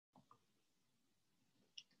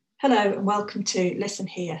Hello and welcome to Listen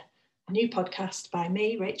Here, a new podcast by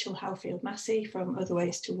me, Rachel Howfield-Massey from Other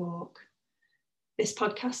Ways to Walk. This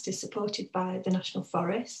podcast is supported by the National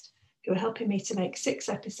Forest, who are helping me to make 6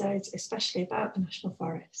 episodes especially about the National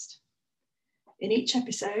Forest. In each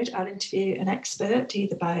episode, I'll interview an expert,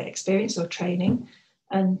 either by experience or training,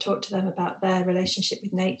 and talk to them about their relationship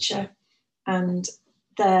with nature and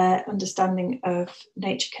their understanding of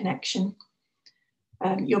nature connection.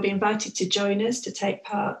 You'll be invited to join us to take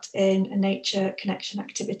part in a nature connection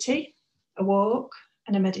activity, a walk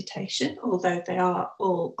and a meditation, although they are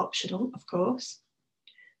all optional, of course.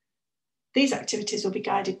 These activities will be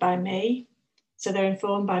guided by me, so they're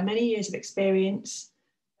informed by many years of experience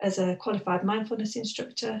as a qualified mindfulness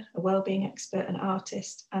instructor, a wellbeing expert and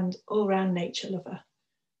artist, and all-round nature lover.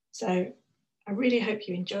 So I really hope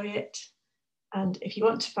you enjoy it. And if you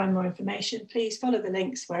want to find more information, please follow the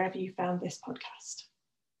links wherever you found this podcast.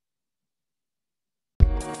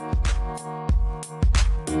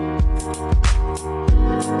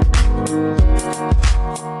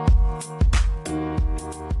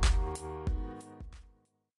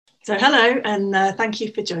 So hello, and thank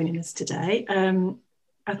you for joining us today.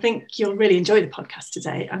 I think you'll really enjoy the podcast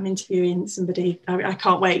today. I'm interviewing somebody I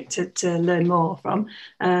can't wait to learn more from.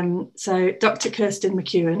 So Dr. Kirsten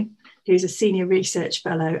McEwen, who's a Senior Research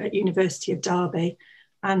Fellow at University of Derby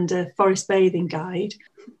and a forest bathing guide.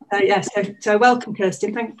 So welcome,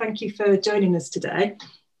 Kirsten. Thank you for joining us today.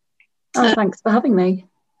 Oh, thanks for having me.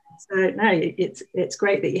 So no, it's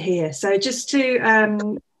great that you're here. So just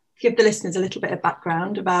to give the listeners a little bit of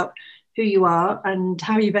background about who you are and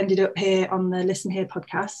how you've ended up here on the Listen Here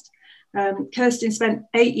podcast. Kirsten spent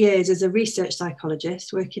 8 years as a research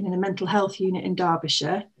psychologist working in a mental health unit in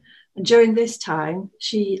Derbyshire. And during this time,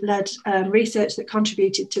 she led research that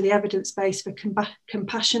contributed to the evidence base for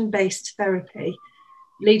compassion-based therapy,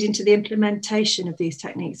 leading to the implementation of these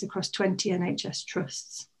techniques across 20 NHS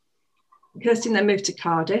trusts. Kirsten then moved to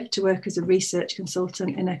Cardiff to work as a research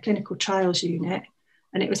consultant in a clinical trials unit.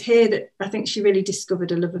 And it was here that I think she really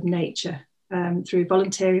discovered a love of nature through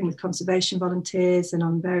volunteering with conservation volunteers and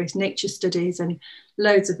on various nature studies and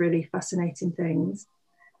loads of really fascinating things.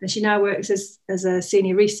 And she now works as a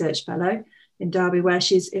Senior Research Fellow in Derby, where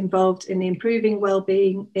she's involved in the Improving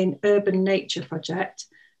Wellbeing in Urban Nature project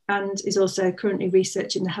and is also currently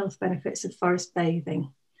researching the health benefits of forest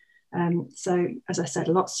bathing. So, as I said,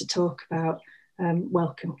 lots to talk about.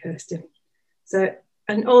 Welcome, Kirsten. So,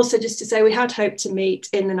 and also just to say, we had hoped to meet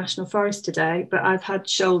in the National Forest today, but I've had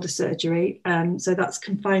shoulder surgery, so that's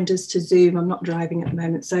confined us to Zoom. I'm not driving at the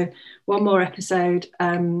moment. So one more episode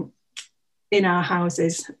in our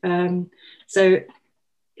houses. So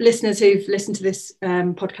listeners who've listened to this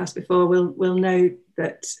podcast before will know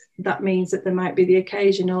that means that there might be the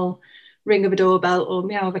occasional ring of a doorbell or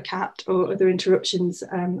meow of a cat or other interruptions.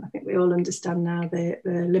 I think we all understand now the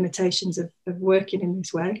limitations of working in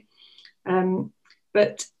this way.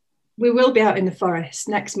 But we will be out in the forest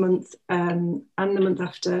next month and the month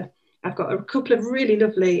after. I've got a couple of really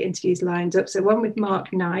lovely interviews lined up. So one with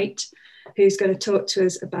Mark Knight, who's going to talk to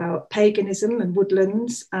us about paganism and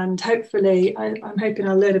woodlands. And hopefully, I'm hoping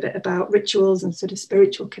I'll learn a bit about rituals and sort of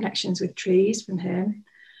spiritual connections with trees from him.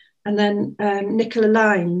 And then Nicola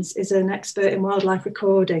Lines is an expert in wildlife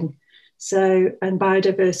recording and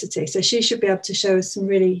biodiversity. So she should be able to show us some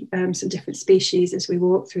really some different species as we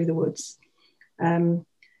walk through the woods.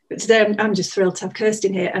 But today I'm just thrilled to have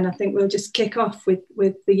Kirsten here, and I think we'll just kick off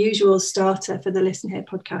with the usual starter for the Listen Here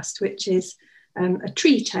podcast, which is a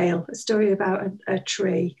tree tale, a story about a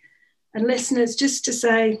tree. And listeners, just to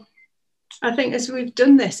say, I think as we've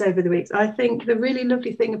done this over the weeks, I think the really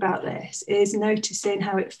lovely thing about this is noticing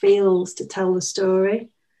how it feels to tell the story.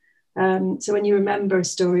 So when you remember a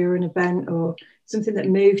story or an event or something that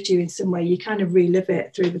moved you in some way, you kind of relive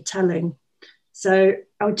it through the telling. So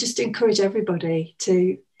I would just encourage everybody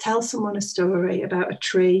to tell someone a story about a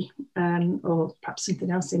tree or perhaps something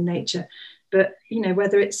else in nature. But, you know,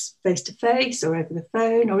 whether it's face to face or over the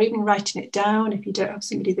phone or even writing it down if you don't have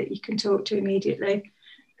somebody that you can talk to immediately,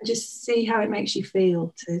 and just see how it makes you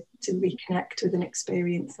feel to reconnect with an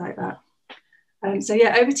experience like that. So,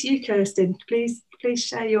 yeah, over to you, Kirsten. Please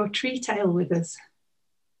share your tree tale with us.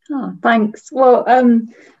 Oh, thanks. Well,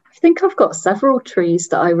 I think I've got several trees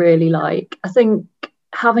that I really like. I think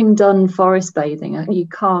having done forest bathing, you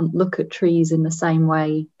can't look at trees in the same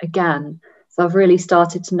way again. So I've really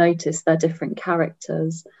started to notice their different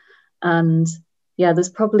characters. And yeah, there's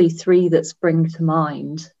probably 3 that spring to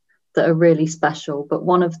mind that are really special. But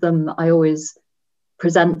one of them I always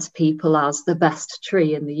present to people as the best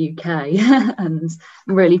tree in the UK. And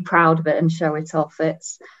I'm really proud of it and show it off.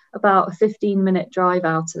 It's about a 15-minute drive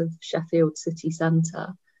out of Sheffield city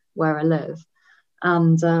centre. where I live.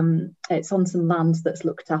 And it's on some land that's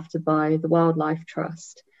looked after by the Wildlife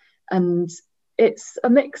Trust. And it's a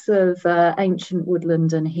mix of ancient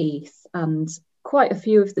woodland and heath, and quite a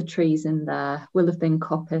few of the trees in there will have been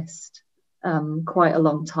coppiced quite a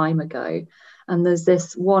long time ago. And there's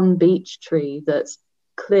this one beech tree that's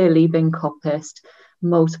clearly been coppiced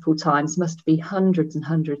multiple times, must be hundreds and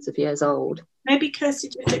hundreds of years old. Maybe Kirsty,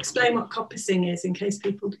 just explain what coppicing is in case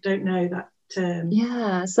people don't know that term.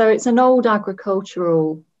 Yeah, so it's an old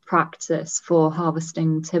agricultural practice for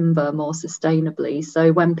harvesting timber more sustainably.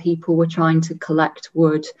 So when people were trying to collect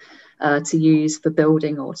wood to use for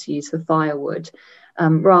building or to use for firewood,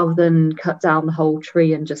 rather than cut down the whole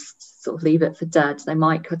tree and just sort of leave it for dead, they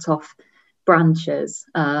might cut off branches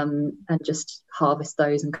and just harvest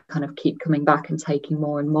those and kind of keep coming back and taking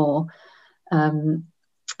more and more.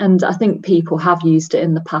 And I think people have used it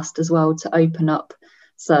in the past as well to open up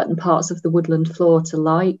certain parts of the woodland floor to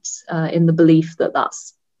light, in the belief that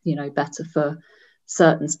that's, you know, better for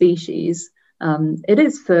certain species. It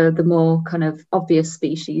is for the more kind of obvious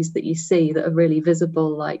species that you see that are really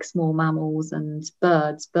visible, like small mammals and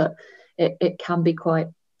birds, but it can be quite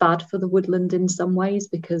bad for the woodland in some ways,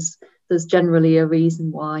 because there's generally a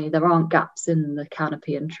reason why there aren't gaps in the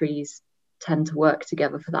canopy, and trees tend to work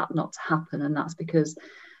together for that not to happen. And that's because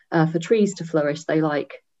for trees to flourish, they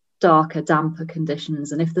like darker, damper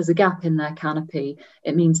conditions, and if there's a gap in their canopy,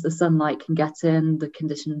 it means the sunlight can get in, the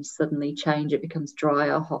conditions suddenly change, it becomes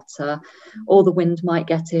drier, hotter, or the wind might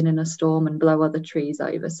get in a storm and blow other trees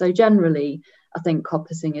over. So generally, I think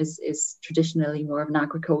coppicing is traditionally more of an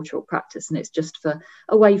agricultural practice, and it's just for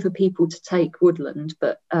a way for people to take woodland,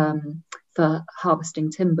 but for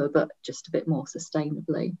harvesting timber, but just a bit more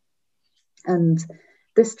sustainably. And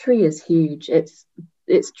this tree is huge.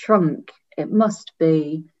 Its trunk, it must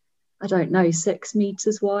be, I don't know, 6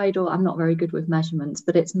 meters wide, or I'm not very good with measurements,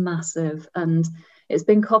 but it's massive, and it's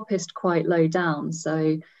been coppiced quite low down.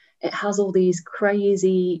 So it has all these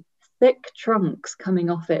crazy thick trunks coming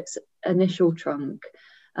off its initial trunk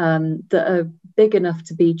that are big enough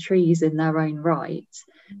to be trees in their own right.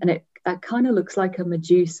 And it kind of looks like a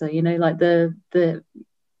Medusa, you know, like the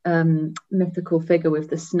mythical figure with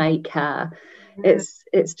the snake hair. Yeah.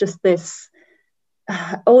 It's just this,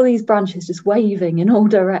 all these branches just waving in all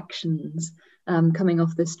directions, coming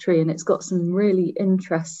off this tree, and it's got some really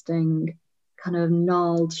interesting kind of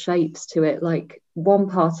gnarled shapes to it. Like one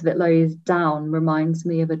part of it low down reminds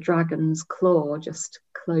me of a dragon's claw just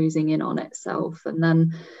closing in on itself, and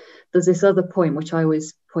then there's this other point which I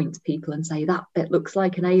always point to people and say that it looks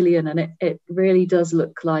like an alien, and it really does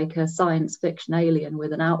look like a science fiction alien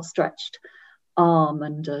with an outstretched arm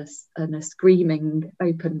and a screaming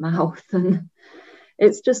open mouth. And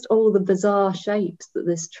it's just all the bizarre shapes that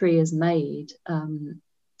this tree has made.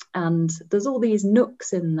 And there's all these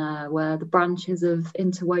nooks in there where the branches have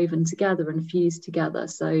interwoven together and fused together.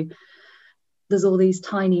 So there's all these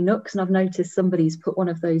tiny nooks, and I've noticed somebody's put one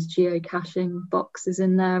of those geocaching boxes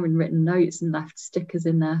in there and written notes and left stickers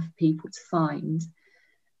in there for people to find.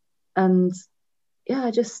 And yeah,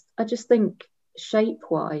 I just think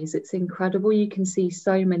shape-wise, it's incredible. You can see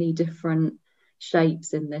so many different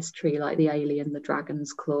shapes in this tree, like the alien, the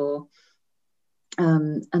dragon's claw,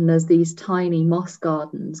 and there's these tiny moss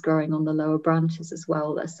gardens growing on the lower branches as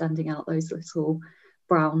well. They're sending out those little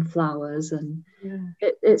brown flowers, and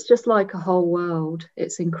it's just like a whole world.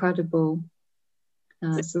 It's incredible.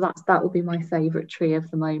 So that would be my favorite tree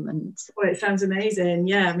of the moment. Well, it sounds amazing.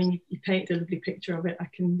 Yeah, I mean, you paint a lovely picture of it. I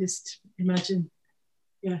can just imagine,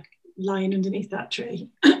 lying underneath that tree.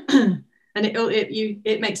 And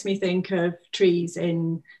it makes me think of trees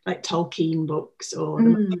in like Tolkien books, or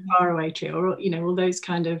the faraway tree, or all those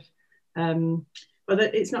kind of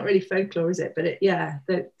it's not really folklore, is it? But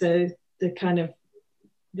the kind of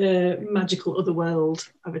the magical other world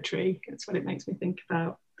of a tree. That's what it makes me think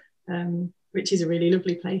about, which is a really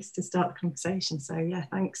lovely place to start the conversation. So yeah,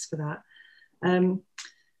 thanks for that.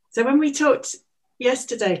 So when we talked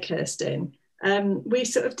yesterday, Kirsten, we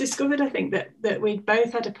sort of discovered, I think, that we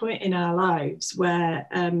both had a point in our lives where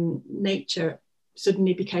nature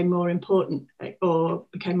suddenly became more important, or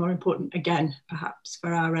became more important again, perhaps,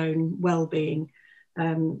 for our own well-being,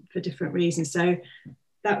 for different reasons. So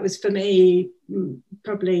that was for me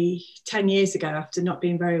probably 10 years ago, after not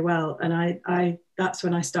being very well, and I that's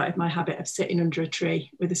when I started my habit of sitting under a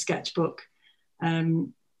tree with a sketchbook,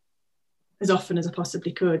 as often as I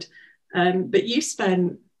possibly could. But you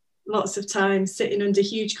spent lots of time sitting under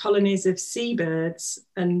huge colonies of seabirds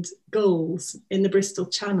and gulls in the Bristol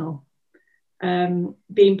Channel,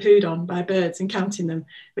 being pooed on by birds and counting them,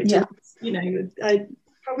 which is,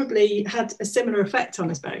 probably had a similar effect on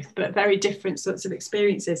us both, but very different sorts of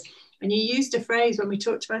experiences. And you used a phrase when we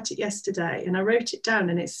talked about it yesterday, and I wrote it down,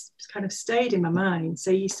 and it's kind of stayed in my mind.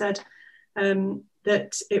 So you said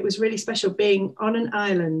that it was really special being on an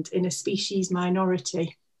island in a species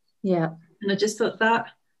minority. Yeah. And I just thought that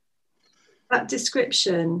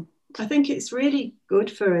description, I think it's really good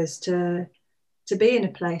for us to be in a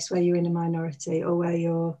place where you're in a minority, or where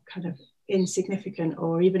you're kind of insignificant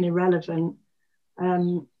or even irrelevant.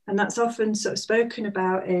 And that's often sort of spoken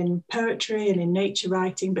about in poetry and in nature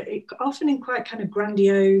writing, but often in quite kind of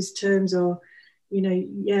grandiose terms, or,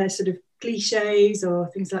 sort of cliches or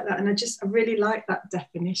things like that. And I really like that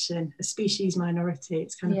definition, a species minority.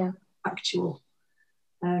 It's kind of factual.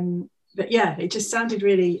 But yeah, it just sounded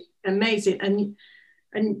really amazing.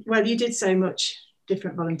 And well, you did so much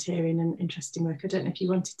different volunteering and interesting work. I don't know if you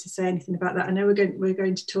wanted to say anything about that. I know we're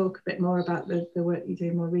going to talk a bit more about the work you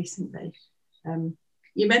do more recently.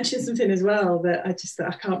 You mentioned something as well that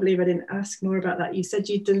I can't believe I didn't ask more about that. You said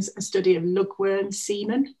you'd done a study of lugworm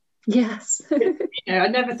semen. Yes. I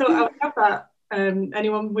never thought I would have that.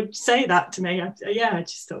 Anyone would say that to me. I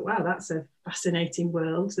just thought, wow, that's a fascinating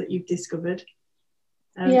world that you've discovered.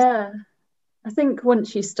 Yeah. I think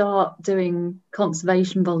once you start doing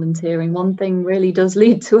conservation volunteering, one thing really does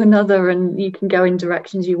lead to another, and you can go in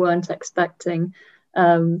directions you weren't expecting.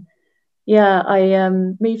 I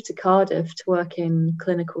moved to Cardiff to work in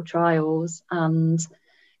clinical trials, and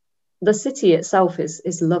the city itself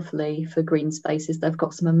is lovely for green spaces. They've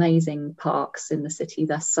got some amazing parks in the city.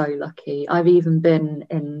 They're so lucky. I've even been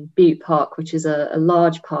in Butte Park, which is a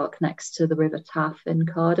large park next to the River Taff in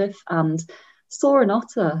Cardiff, and saw an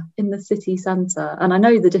otter in the city centre. And I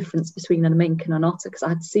know the difference between a mink and an otter because I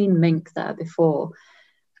had seen mink there before.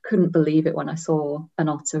 Couldn't believe it when I saw an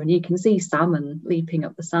otter, and you can see salmon leaping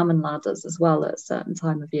up the salmon ladders as well at a certain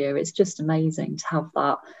time of year. It's just amazing to have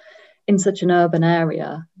that in such an urban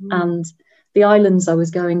area. And the islands I was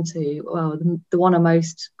going to, well, the one I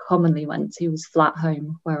most commonly went to was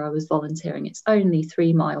Flatholme, where I was volunteering. It's only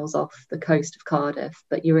 3 miles off the coast of Cardiff,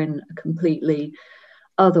 but you're in a completely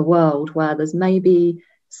other world where there's maybe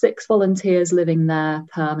 6 volunteers living there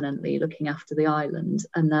permanently looking after the island,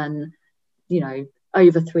 and then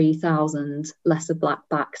over 3,000 lesser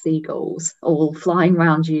blackback seagulls all flying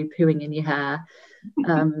around you, pooing in your hair.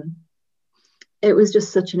 It was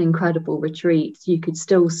just such an incredible retreat. You could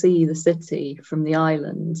still see the city from the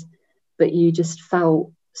island, but you just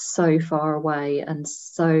felt so far away and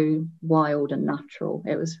so wild and natural.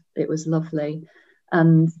 It was lovely.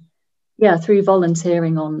 And yeah, through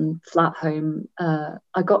volunteering on Flatholme,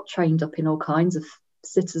 I got trained up in all kinds of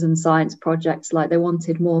citizen science projects. Like, they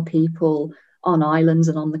wanted more people on islands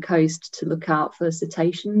and on the coast to look out for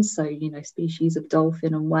cetaceans, so species of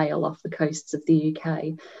dolphin and whale off the coasts of the UK.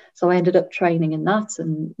 So I ended up training in that,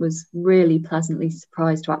 and was really pleasantly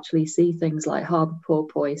surprised to actually see things like harbour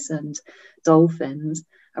porpoise and dolphins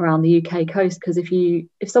around the UK coast, because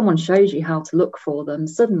if someone shows you how to look for them,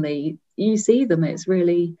 suddenly you see them. It's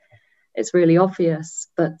really obvious,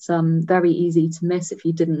 but very easy to miss if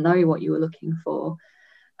you didn't know what you were looking for.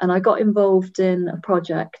 And I got involved in a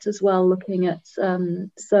project as well, looking at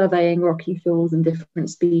surveying rocky shores and different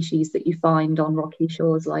species that you find on rocky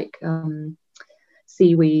shores, like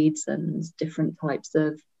seaweeds and different types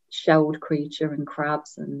of shelled creature and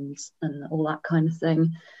crabs and all that kind of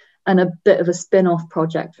thing. And a bit of a spin-off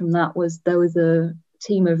project from that was there was a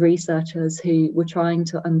team of researchers who were trying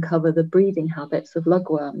to uncover the breeding habits of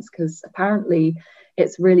lugworms, because apparently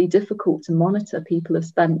it's really difficult to monitor. People have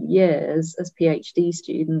spent years as PhD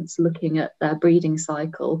students looking at their breeding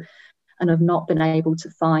cycle and have not been able to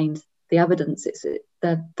find the evidence.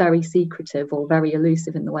 They're very secretive or very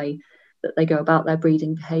elusive in the way that they go about their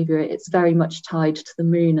breeding behaviour. It's very much tied to the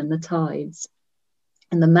moon and the tides.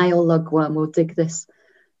 And the male lugworm will dig this.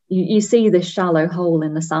 You see this shallow hole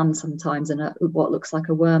in the sand sometimes in what looks like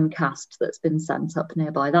a worm cast that's been sent up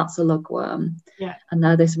nearby. That's a lugworm. Yeah. And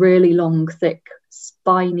they're this really long, thick,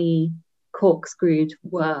 spiny, corkscrewed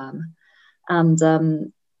worm.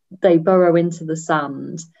 And they burrow into the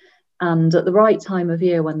sand. And at the right time of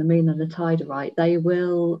year, when the moon and the tide are right, they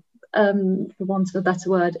will, for want of a better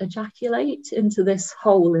word, ejaculate into this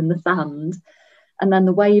hole in the sand. And then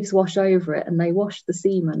the waves wash over it, and they wash the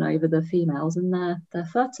semen over the females, and they're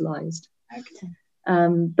fertilized. Okay.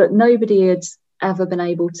 But nobody had ever been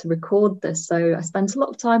able to record this, so I spent a lot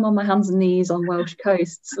of time on my hands and knees on Welsh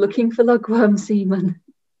coasts looking for lugworm semen.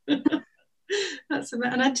 That's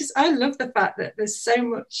amazing. And I love the fact that there's so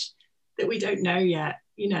much that we don't know yet.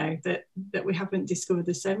 That we haven't discovered.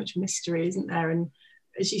 There's so much mystery, isn't there? And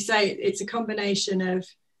as you say, it's a combination of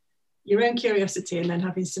your own curiosity and then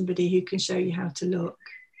having somebody who can show you how to look.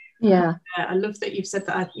 Yeah. I love that you've said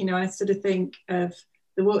that. I sort of think of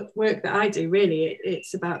the work that I do, really,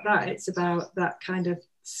 it's about that. It's about that kind of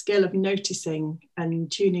skill of noticing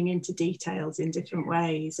and tuning into details in different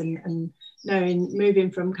ways, and knowing,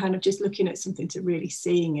 moving from kind of just looking at something to really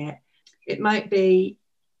seeing it. It might be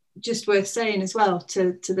just worth saying as well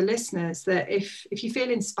to the listeners that if you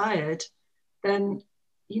feel inspired, then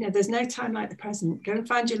there's no time like the present. Go and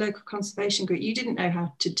find your local conservation group. You didn't know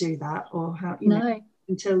how to do that, or how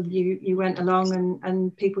until you went along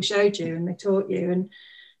and people showed you and they taught you, and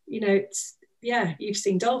you've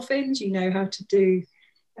seen dolphins, you know how to do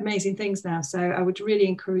amazing things now. So I would really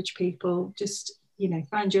encourage people, just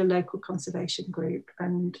find your local conservation group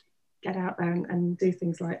and get out there and do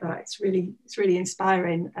things like that. It's really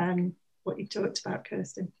inspiring, what you talked about,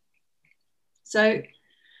 Kirsten. So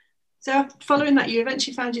following that, you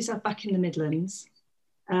eventually found yourself back in the Midlands,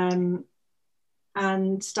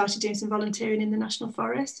 and started doing some volunteering in the National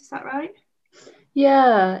Forest. Is that right?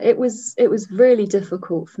 Yeah, it was really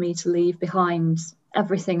difficult for me to leave behind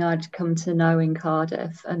everything I'd come to know in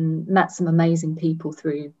Cardiff, and met some amazing people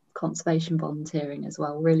through conservation volunteering as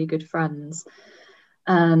well, really good friends.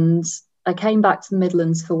 And I came back to the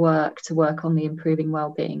Midlands for work, to work on the Improving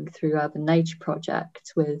Wellbeing through Urban Nature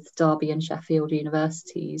project with Derby and Sheffield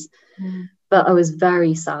universities. But I was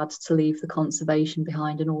very sad to leave the conservation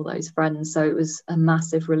behind and all those friends. So it was a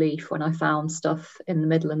massive relief when I found stuff in the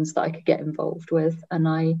Midlands that I could get involved with. And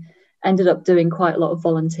I ended up doing quite a lot of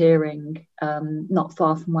volunteering, not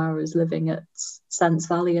far from where I was living, at Sents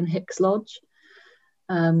Valley and Hicks Lodge.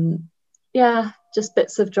 Just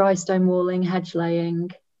bits of dry stone walling, hedge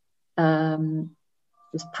laying,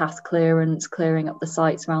 just path clearance, clearing up the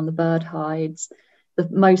sites around the bird hides. The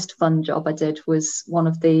most fun job I did was one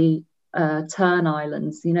of the tern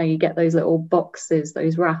islands. You get those little boxes,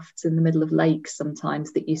 those rafts in the middle of lakes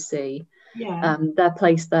sometimes that you see. They're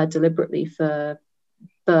placed there deliberately for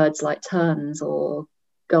birds like terns or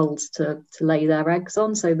gulls to lay their eggs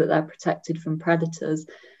on, so that they're protected from predators.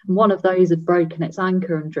 And one of those had broken its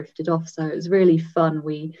anchor and drifted off, so it was really fun.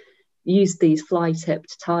 We used these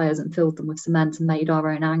fly-tipped tyres and filled them with cement and made our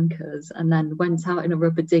own anchors, and then went out in a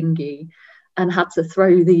rubber dinghy and had to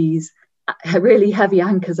throw these really heavy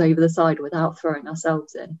anchors over the side without throwing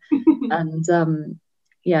ourselves in. And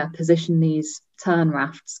position these tern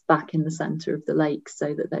rafts back in the centre of the lake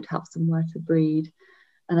so that they'd have somewhere to breed.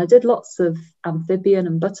 And I did lots of amphibian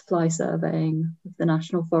and butterfly surveying with the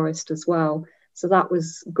National Forest as well. So that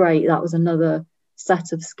was great. That was another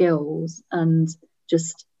set of skills, and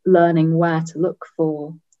just learning where to look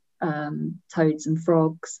for toads and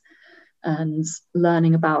frogs, and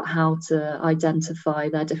learning about how to identify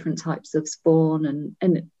their different types of spawn.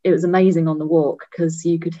 And it was amazing on the walk, because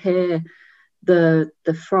you could hear the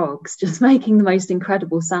frogs just making the most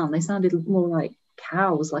incredible sound. They sounded more like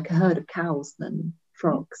cows, like a herd of cows, than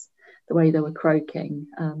frogs, the way they were croaking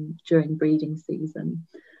during breeding season.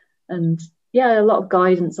 And a lot of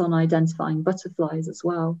guidance on identifying butterflies as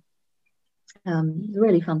well.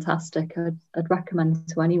 Really fantastic. I'd recommend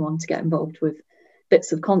to anyone to get involved with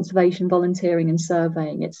bits of conservation volunteering and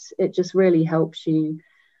surveying. It just really helps you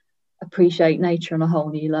appreciate nature on a whole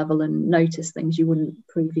new level and notice things you wouldn't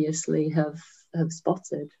previously have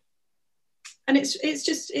spotted. And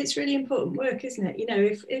it's really important work, isn't it?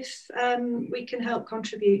 If we can help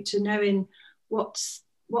contribute to knowing what's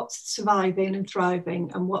surviving and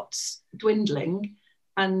thriving and what's dwindling,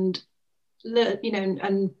 and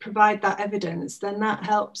and provide that evidence, then that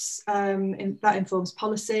helps, that informs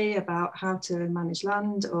policy about how to manage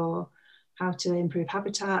land, or how to improve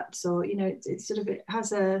habitats, or it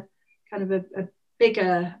has a kind of a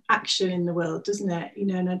bigger action in the world, doesn't it?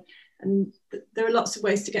 And there are lots of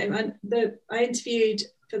ways to get in. I interviewed,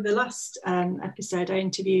 for the last episode, I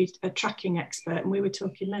interviewed a tracking expert, and we were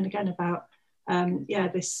talking then again about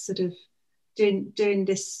this sort of doing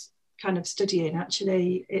this kind of studying.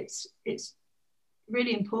 Actually, it's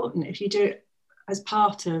really important. If you do it as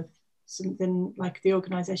part of something like the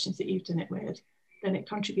organisations that you've done it with, then it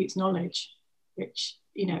contributes knowledge, which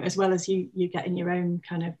as well as you getting your own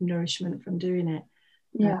kind of nourishment from doing it.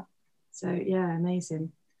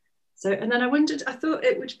 Amazing. So, and then I thought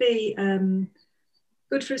it would be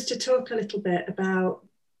good for us to talk a little bit about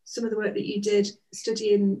some of the work that you did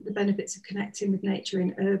studying the benefits of connecting with nature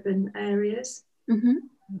in urban areas. Mm-hmm.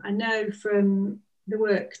 I know from the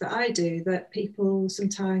work that I do that people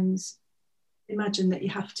sometimes imagine that you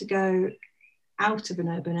have to go out of an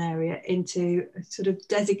urban area into a sort of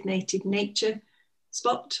designated nature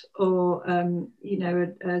spot, or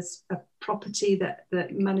as a property that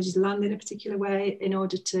manages land in a particular way, in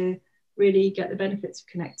order to really get the benefits of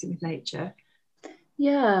connecting with nature.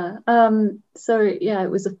 It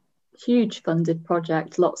was huge funded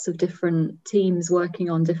project, lots of different teams working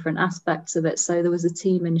on different aspects of it. So there was a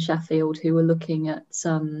team in Sheffield who were looking at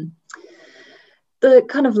the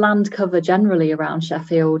kind of land cover generally around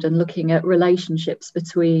Sheffield and looking at relationships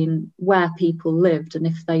between where people lived, and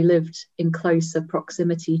if they lived in closer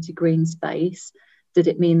proximity to green space, did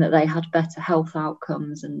it mean that they had better health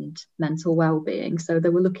outcomes and mental well-being? So they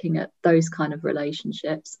were looking at those kind of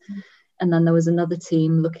relationships. And then there was another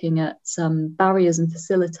team looking at some barriers and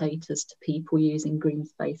facilitators to people using green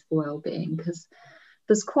space for well-being, because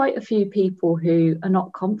there's quite a few people who are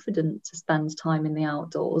not confident to spend time in the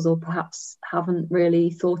outdoors, or perhaps haven't really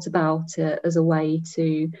thought about it as a way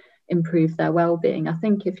to improve their well-being. I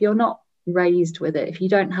think if you're not raised with it, if you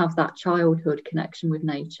don't have that childhood connection with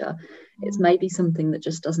nature, it's maybe something that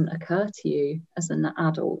just doesn't occur to you as an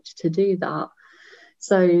adult to do that.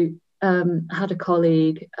 So I had a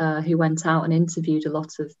colleague who went out and interviewed a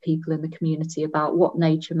lot of people in the community about what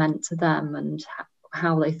nature meant to them and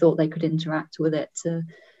how they thought they could interact with it to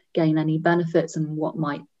gain any benefits, and what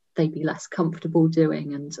might they be less comfortable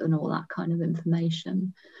doing, and all that kind of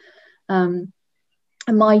information. And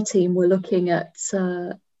my team were looking at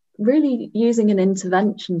really using an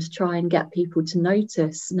intervention to try and get people to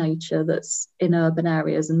notice nature that's in urban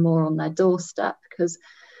areas and more on their doorstep, because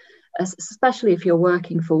especially if you're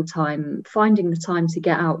working full-time, finding the time to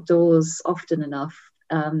get outdoors often enough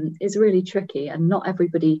is really tricky, and not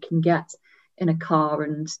everybody can get in a car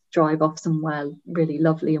and drive off somewhere really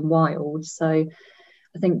lovely and wild. So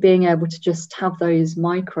I think being able to just have those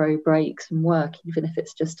micro breaks from work, even if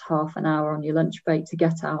it's just half an hour on your lunch break, to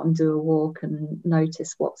get out and do a walk and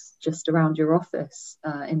notice what's just around your office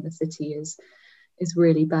in the city is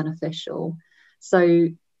really beneficial. So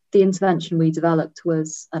the intervention we developed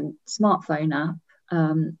was a smartphone app,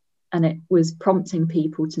 and it was prompting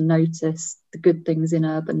people to notice the good things in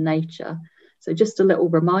urban nature. So just a little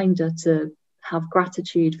reminder to have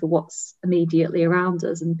gratitude for what's immediately around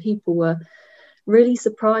us. And people were really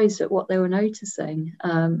surprised at what they were noticing.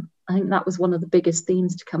 I think that was one of the biggest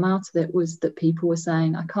themes to come out of it, was that people were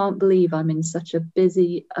saying, I can't believe I'm in such a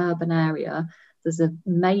busy urban area. There's a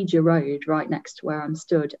major road right next to where I'm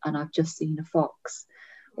stood, and I've just seen a fox,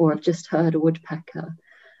 or I've just heard a woodpecker.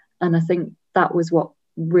 And I think that was what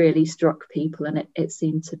really struck people, and it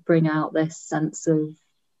seemed to bring out this sense of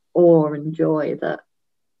awe and joy that,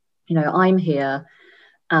 you know, I'm here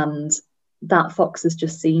and that fox has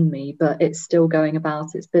just seen me, but it's still going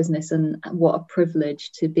about its business. And what a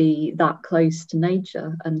privilege to be that close to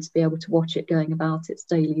nature and to be able to watch it going about its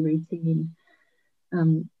daily routine.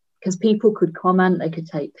 Because people could comment, they could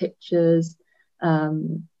take pictures.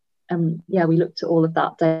 And yeah, we looked at all of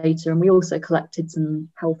that data, and we also collected some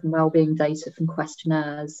health and wellbeing data from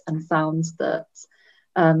questionnaires, and found that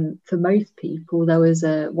for most people there was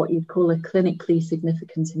what you'd call a clinically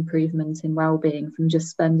significant improvement in wellbeing from just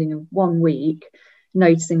spending 1 week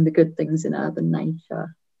noticing the good things in urban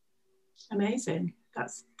nature. Amazing.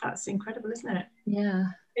 That's incredible, isn't it? Yeah.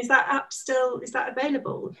 Is that app is that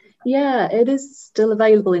available? Yeah, it is still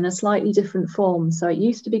available in a slightly different form. So it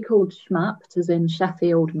used to be called Schmapped, as in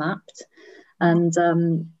Sheffield Mapped. And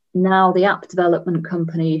now the app development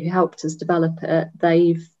company who helped us develop it,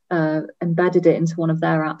 they've embedded it into one of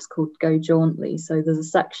their apps called Go Jauntly. So there's a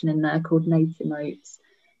section in there called Nature Notes,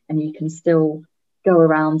 and you can still go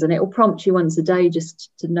around, and it will prompt you once a day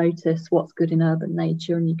just to notice what's good in urban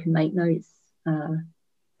nature, and you can make notes,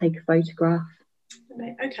 take a photograph.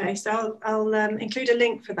 Okay, so I'll include a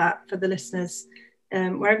link for that for the listeners.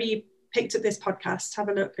 Wherever you picked up this podcast, have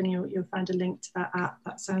a look, and you'll find a link to that app.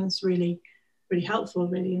 That sounds really, really helpful,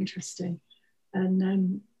 really interesting.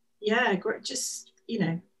 And yeah, just, you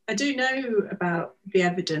know, I do know about the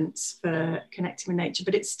evidence for connecting with nature,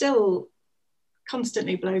 but it still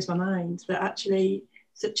constantly blows my mind that actually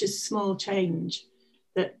such a small change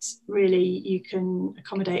that really you can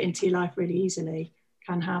accommodate into your life really easily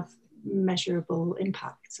can have measurable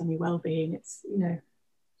impacts on your well-being. It's, you know,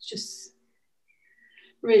 it's just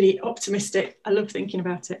really optimistic. I love thinking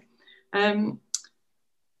about it.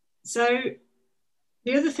 So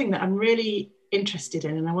the other thing that I'm really interested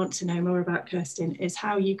in, and I want to know more about, Kirsten, is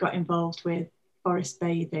how you got involved with forest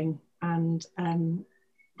bathing, and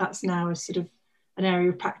that's now a sort of an area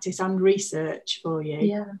of practice and research for you.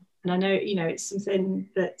 Yeah. And I know, you know, it's something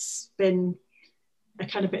that's been a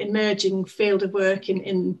kind of emerging field of work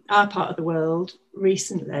in our part of the world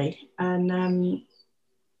recently, and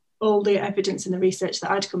all the evidence and the research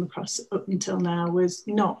that I'd come across up until now was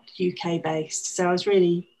not UK based. So I was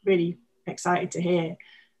really, really excited to hear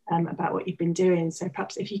about what you've been doing. So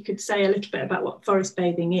perhaps if you could say a little bit about what forest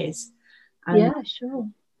bathing is. Yeah, sure.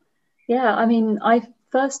 Yeah, I mean, I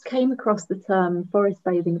first came across the term forest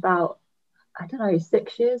bathing about, I don't know,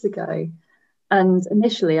 6 years ago. And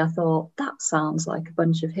initially I thought, that sounds like a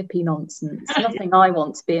bunch of hippie nonsense, nothing I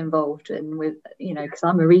want to be involved in with, you know, because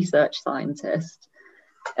I'm a research scientist.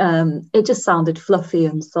 It just sounded fluffy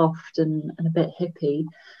and soft and a bit hippie.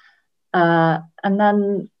 And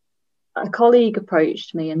then a colleague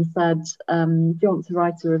approached me and said, do you want to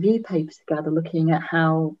write a review paper together looking at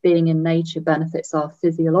how being in nature benefits our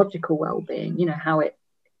physiological well-being, you know, how it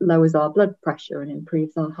lowers our blood pressure and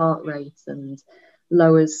improves our heart rate and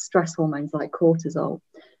lowers stress hormones like cortisol.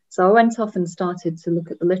 So I went off and started to look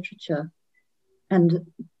at the literature and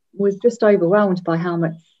was just overwhelmed by how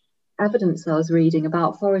much evidence I was reading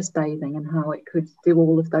about forest bathing and how it could do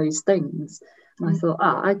all of those things. And I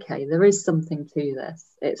thought, okay, there is something to this.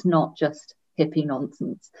 It's not just hippie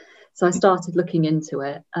nonsense. So I started looking into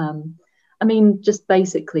it. I mean, just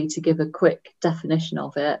basically to give a quick definition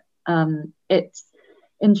of it, it's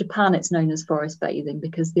in Japan, it's known as forest bathing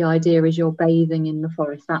because the idea is you're bathing in the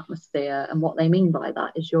forest atmosphere. And what they mean by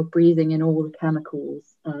that is you're breathing in all the chemicals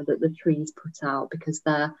that the trees put out, because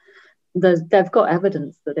they've got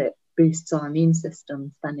evidence that it boosts our immune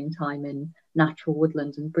system, spending time in natural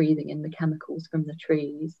woodland and breathing in the chemicals from the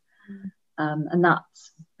trees. And that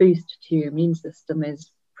boost to your immune system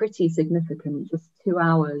is pretty significant. Just 2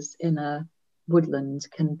 hours in a woodland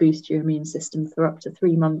can boost your immune system for up to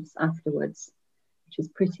 3 months afterwards, which is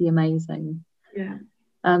pretty amazing. Yeah.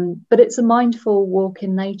 But it's a mindful walk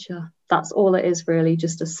in nature. That's all it is, really,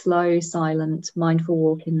 just a slow, silent, mindful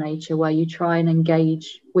walk in nature where you try and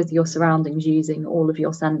engage with your surroundings using all of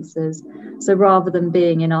your senses. So rather than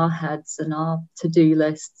being in our heads and our to-do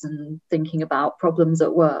lists and thinking about problems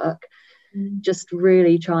at work, just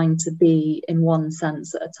really trying to be in one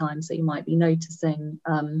sense at a time. So you might be noticing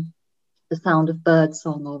the sound of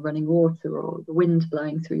birdsong or running water or the wind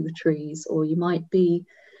blowing through the trees, or you might be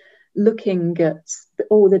looking at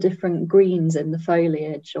all the different greens in the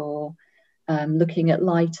foliage, or looking at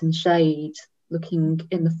light and shade, looking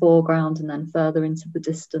in the foreground and then further into the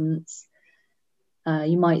distance.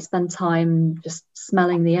 You might spend time just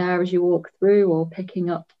smelling the air as you walk through, or picking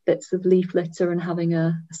up bits of leaf litter and having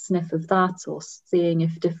a sniff of that, or seeing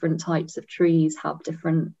if different types of trees have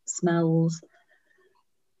different smells.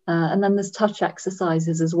 And then there's touch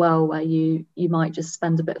exercises as well, where you might just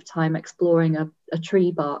spend a bit of time exploring a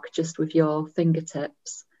tree bark just with your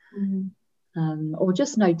fingertips, or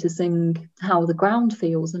just noticing how the ground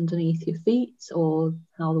feels underneath your feet, or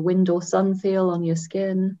how the wind or sun feel on your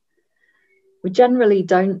skin. We generally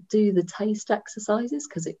don't do the taste exercises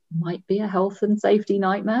because it might be a health and safety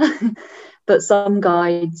nightmare, but some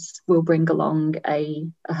guides will bring along a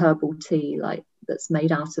herbal tea, like that's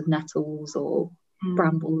made out of nettles or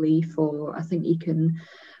bramble leaf, or I think you can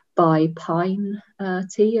buy pine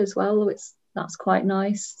tea as well. That's quite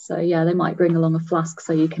nice. So yeah, they might bring along a flask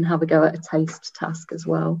so you can have a go at a taste task as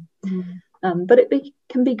well. But it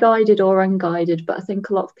can be guided or unguided, but I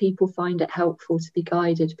think a lot of people find it helpful to be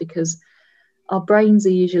guided because our brains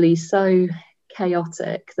are usually so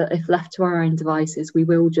chaotic that if left to our own devices, we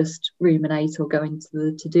will just ruminate or go into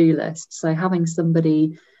the to-do list. So having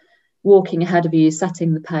somebody walking ahead of you,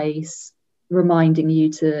 setting the pace, reminding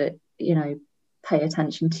you to, you know, pay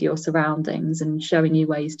attention to your surroundings and showing you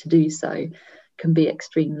ways to do so can be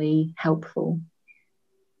extremely helpful.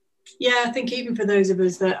 Yeah, I think even for those of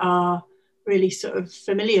us that are really sort of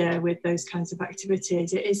familiar with those kinds of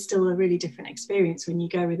activities, it is still a really different experience when you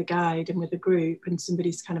go with a guide and with a group and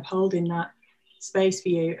somebody's kind of holding that space for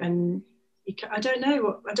you. And I don't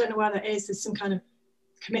know why that is. There's some kind of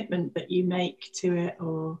commitment that you make to it,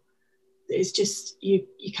 or it's just you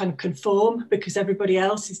kind of conform because everybody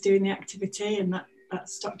else is doing the activity, and that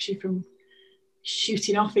stops you from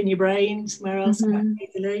shooting off in your brain somewhere else quite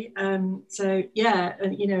easily. So yeah,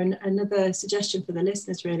 and you know, another suggestion for the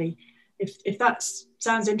listeners, really, if that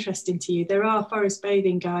sounds interesting to you, there are forest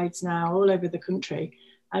bathing guides now all over the country,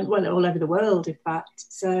 and well, all over the world, in fact.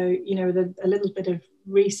 So you know, with a little bit of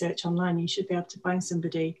research online, you should be able to find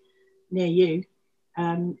somebody near you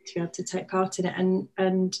to be able to take part in it.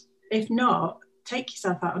 And if not, take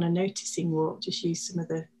yourself out on a noticing walk. Just use some of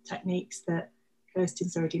the techniques that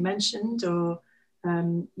Kirsten's already mentioned, or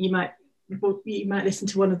you might listen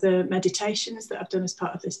to one of the meditations that I've done as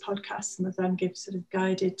part of this podcast. Some of them give sort of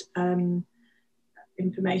guided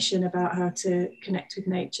information about how to connect with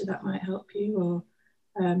nature. That might help you.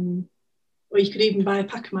 Or you could even buy a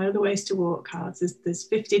pack of My Other Ways to Walk cards. There's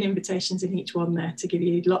 15 invitations in each one there to give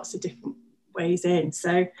you lots of different ways in.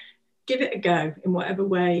 So give it a go in whatever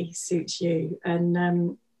way suits you.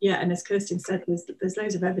 And yeah, and as Kirsten said, there's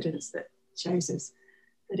loads of evidence that shows us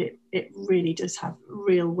that it really does have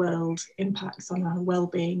real world impacts on our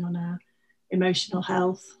well-being, on our emotional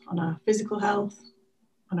health, on our physical health,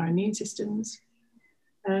 on our immune systems.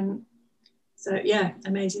 So yeah,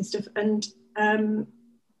 amazing stuff. And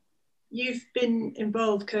you've been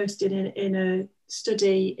involved, Kirsten, in a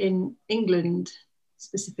study in England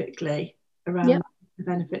specifically around the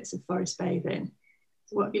benefits of forest bathing.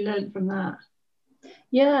 So what have you learned from that?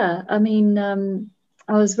 Yeah, I mean,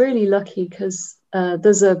 I was really lucky because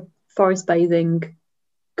there's a forest bathing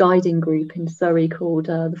guiding group in Surrey called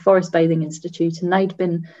the Forest Bathing Institute, and they'd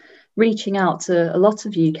been reaching out to a lot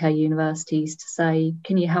of UK universities to say,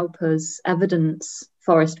 can you help us evidence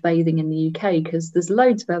forest bathing in the UK? Because there's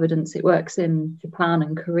loads of evidence it works in Japan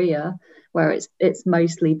and Korea, where it's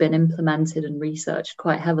mostly been implemented and researched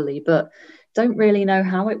quite heavily, but don't really know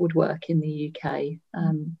how it would work in the UK.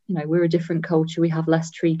 You know, we're a different culture, we have less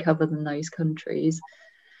tree cover than those countries.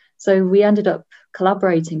 So we ended up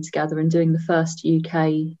collaborating together and doing the first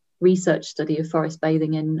UK research study of forest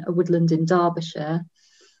bathing in a woodland in Derbyshire.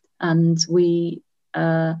 And we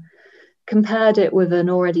compared it with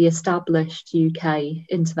an already established UK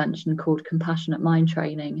intervention called compassionate mind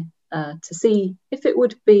training to see if it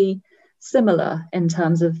would be similar in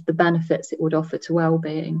terms of the benefits it would offer to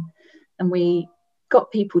well-being. And we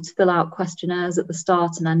got people to fill out questionnaires at the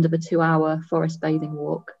start and end of a 2-hour forest bathing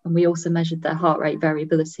walk. And we also measured their heart rate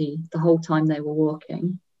variability the whole time they were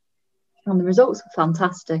walking. And the results were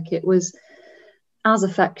fantastic. It was as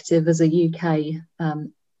effective as a UK,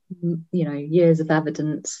 you know, years of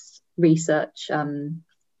evidence research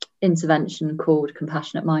intervention called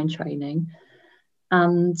compassionate mind training.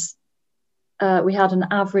 And we had an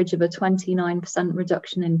average of a 29%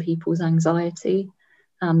 reduction in people's anxiety,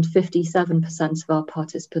 and 57% of our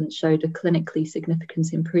participants showed a clinically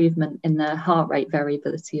significant improvement in their heart rate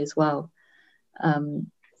variability as well. That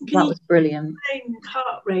was brilliant.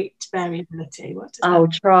 Heart rate variability, what does I'll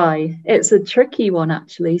try. It's a tricky one,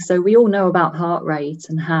 actually. So we all know about heart rate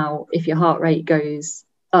and how if your heart rate goes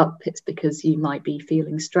up, it's because you might be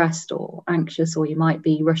feeling stressed or anxious, or you might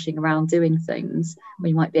be rushing around doing things, or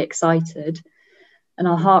you might be excited. And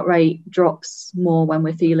our heart rate drops more when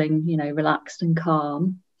we're feeling, you know, relaxed and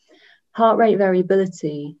calm. Heart rate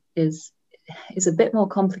variability is a bit more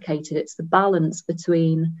complicated. It's the balance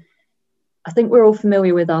between, I think we're all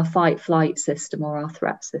familiar with our fight-flight system or our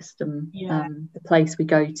threat system, the place we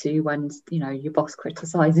go to when, you know, your boss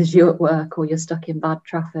criticises you at work or you're stuck in bad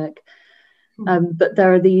traffic. But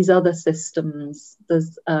there are these other systems.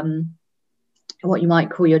 There's what you might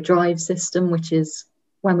call your drive system, which is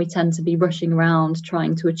when we tend to be rushing around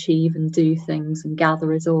trying to achieve and do things and gather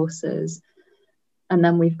resources. And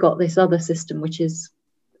then we've got this other system, which is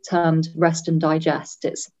termed rest and digest.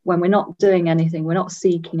 It's when we're not doing anything, we're not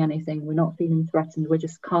seeking anything, we're not feeling threatened, we're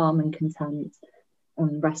just calm and content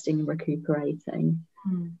and resting and recuperating.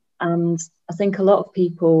 And I think a lot of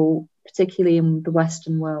people, particularly in the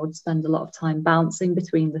Western world, spend a lot of time bouncing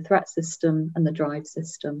between the threat system and the drive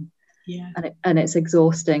system. And it's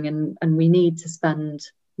exhausting, and we need to spend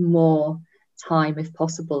more time, if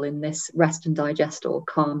possible, in this rest and digest or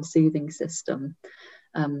calm soothing system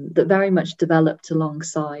that very much developed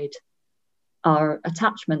alongside our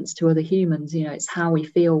attachments to other humans. You know, it's how we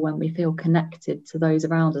feel when we feel connected to those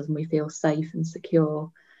around us and we feel safe and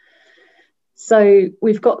secure. So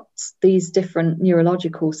we've got these different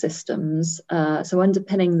neurological systems. So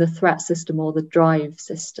underpinning the threat system or the drive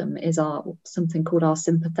system is something called our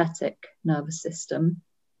sympathetic nervous system.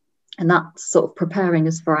 And that's sort of preparing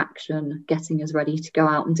us for action, getting us ready to go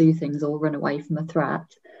out and do things or run away from a threat.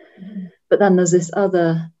 But then there's this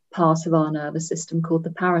other part of our nervous system called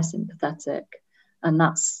the parasympathetic, and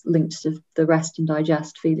that's linked to the rest and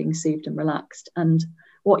digest, feeling soothed and relaxed. And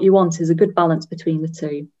what you want is a good balance between the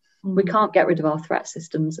two. We can't get rid of our threat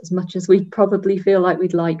systems as much as we probably feel like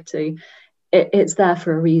we'd like to. It's there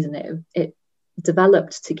for a reason. It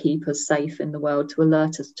developed to keep us safe in the world, to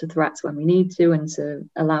alert us to threats when we need to, and to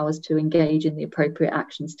allow us to engage in the appropriate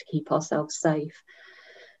actions to keep ourselves safe.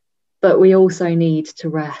 But we also need to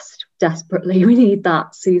rest desperately. We need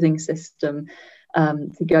that soothing system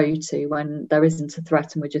to go to when there isn't a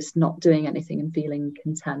threat and we're just not doing anything and feeling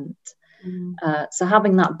content. So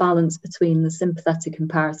having that balance between the sympathetic and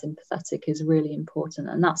parasympathetic is really important,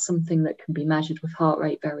 and that's something that can be measured with heart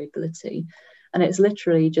rate variability, and it's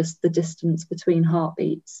literally just the distance between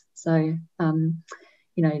heartbeats. So you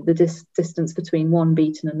know, the distance between one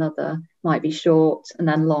beat and another might be short and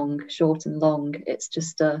then long, short and long. It's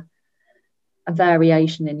just a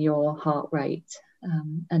variation in your heart rate,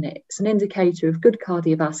 and it's an indicator of good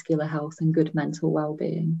cardiovascular health and good mental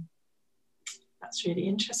well-being. That's really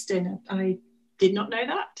interesting. I did not know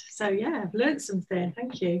that. So yeah, I've learned something.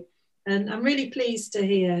 Thank you. And I'm really pleased to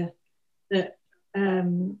hear that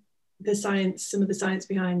the science, some of the science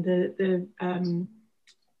behind the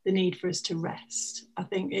need for us to rest. I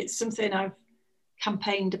think it's something I've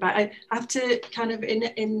campaigned about. I have to kind of,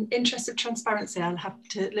 in interest of transparency, I'll have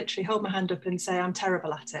to literally hold my hand up and say I'm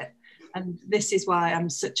terrible at it. And this is why I'm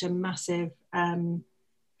such a massive kind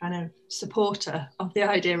of supporter of the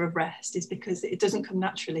idea of rest, is because it doesn't come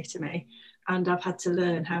naturally to me, and I've had to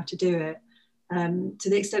learn how to do it. To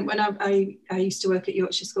the extent when I used to work at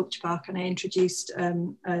Yorkshire Sculpture Park, and I introduced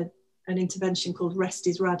an intervention called Rest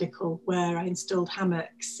is Radical, where I installed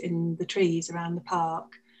hammocks in the trees around the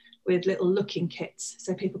park with little looking kits,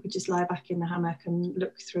 so people could just lie back in the hammock and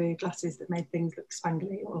look through glasses that made things look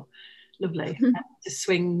spangly or lovely, and just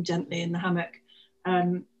swing gently in the hammock.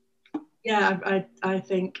 Yeah, I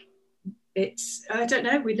think it's, I don't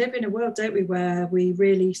know, we live in a world, don't we, where we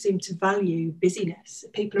really seem to value busyness.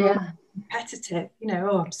 People are all competitive, you know,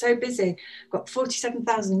 oh, I'm so busy, I've got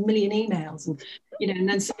 47,000 million emails, and you know, and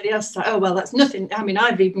then somebody else is like, oh well, that's nothing. I mean,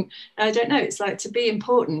 I don't know, it's like, to be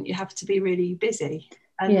important you have to be really busy,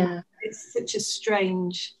 and it's such a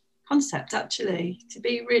strange concept actually. To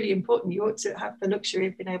be really important you ought to have the luxury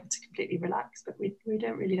of being able to completely relax, but we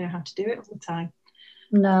don't really know how to do it all the time.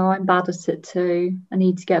 No, I'm bad at it too. I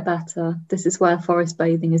need to get better. This is where forest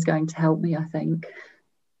bathing is going to help me, I think.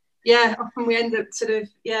 Yeah, often we end up sort of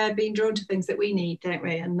being drawn to things that we need, don't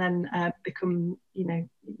we, and then become, you know,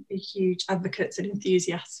 huge advocates and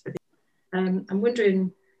enthusiasts for this. I'm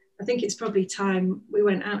wondering, I think it's probably time we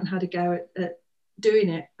went out and had a go at doing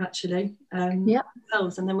it actually,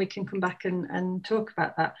 ourselves, and then we can come back and talk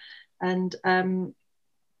about that. And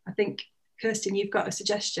I think, Kirsten, you've got a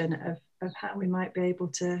suggestion of how we might be able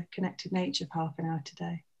to connect with nature for half an hour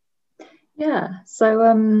today. Yeah,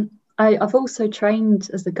 so I've also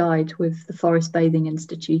trained as a guide with the Forest Bathing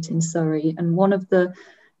Institute in Surrey, and one of the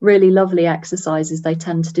really lovely exercises they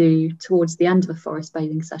tend to do towards the end of a forest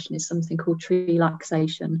bathing session is something called tree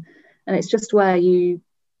relaxation. And it's just where you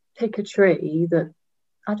pick a tree that,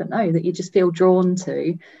 I don't know, that you just feel drawn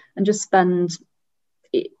to, and just spend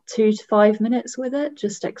 2 to 5 minutes with it,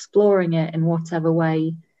 just exploring it in whatever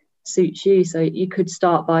way suits you. So you could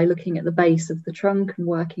start by looking at the base of the trunk and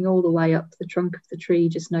working all the way up the trunk of the tree,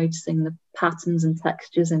 just noticing the patterns and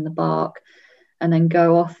textures in the bark, and then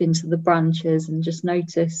go off into the branches and just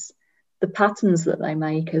notice the patterns that they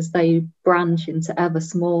make as they branch into ever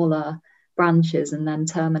smaller branches and then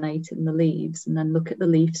terminate in the leaves, and then look at the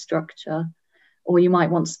leaf structure. Or you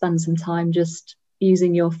might want to spend some time just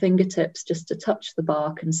using your fingertips just to touch the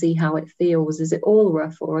bark and see how it feels. Is it all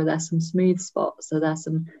rough, or are there some smooth spots? Are there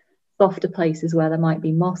some softer places where there might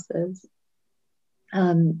be mosses?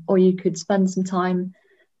 Or you could spend some time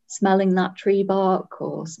smelling that tree bark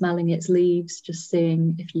or smelling its leaves, just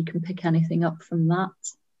seeing if you can pick anything up from that.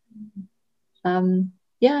 And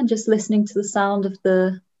just listening to the sound of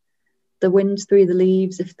the wind through the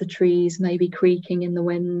leaves, if the trees may be creaking in the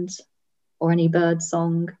wind, or any bird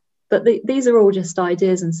song. But these are all just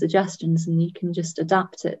ideas and suggestions, and you can just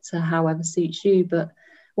adapt it to however suits you. But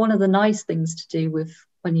one of the nice things to do with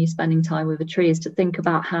when you're spending time with a tree is to think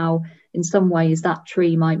about how in some ways that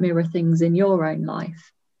tree might mirror things in your own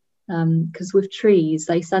life. Because with trees,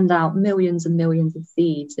 they send out millions and millions of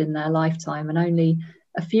seeds in their lifetime, and only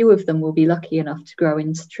a few of them will be lucky enough to grow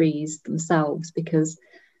into trees themselves, because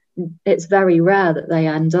it's very rare that they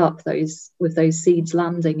end up with those seeds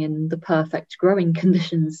landing in the perfect growing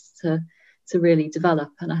conditions to really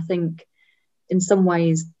develop. And I think in some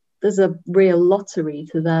ways there's a real lottery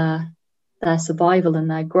to their survival and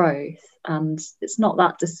their growth, and it's not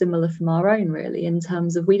that dissimilar from our own, really, in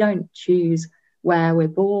terms of we don't choose where we're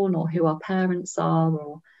born or who our parents are,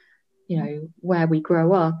 or you know, where we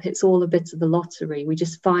grow up. It's all a bit of a lottery. We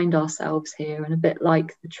just find ourselves here, and a bit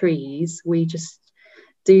like the trees, we just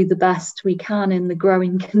do the best we can in the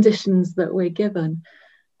growing conditions that we're given.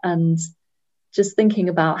 And just thinking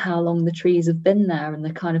about how long the trees have been there and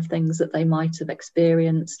the kind of things that they might have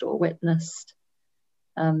experienced or witnessed,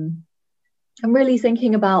 and really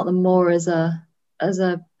thinking about them more as a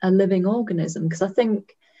living organism, because I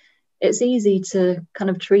think it's easy to kind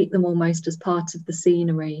of treat them almost as part of the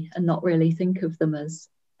scenery and not really think of them as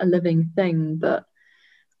a living thing. But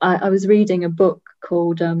I was reading a book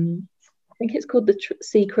called, I think it's called The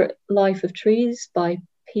Secret Life of Trees by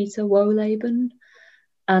Peter Wohlleben.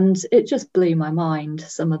 And it just blew my mind,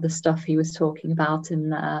 some of the stuff he was talking about in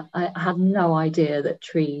there. I had no idea that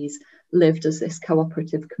trees lived as this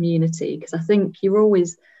cooperative community, because I think you're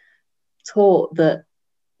always taught that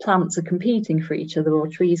plants are competing for each other, or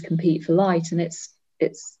trees compete for light, and it's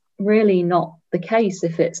really not the case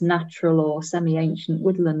if it's natural or semi-ancient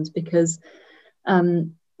woodland, because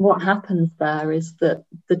what happens there is that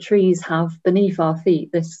the trees have beneath our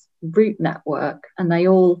feet this root network, and they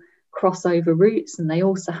all cross over roots, and they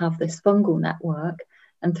also have this fungal network,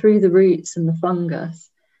 and through the roots and the fungus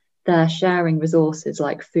they're sharing resources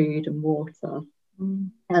like food and water.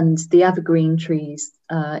 And the evergreen trees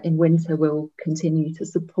in winter will continue to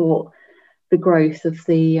support the growth of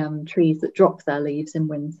the trees that drop their leaves in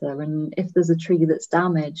winter. And if there's a tree that's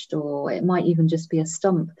damaged, or it might even just be a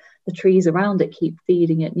stump, the trees around it keep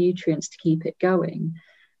feeding it nutrients to keep it going.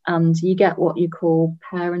 And you get what you call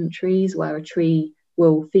parent trees, where a tree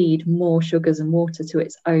will feed more sugars and water to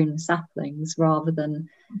its own saplings rather than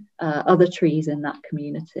other trees in that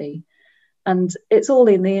community. And it's all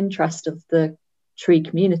in the interest of the tree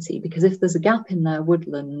community, because if there's a gap in their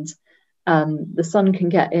woodland, the sun can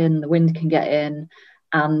get in, the wind can get in,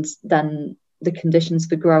 and then the conditions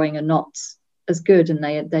for growing are not as good, and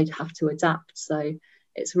they'd have to adapt. So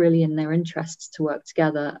it's really in their interests to work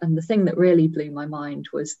together. And the thing that really blew my mind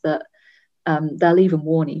was that they'll even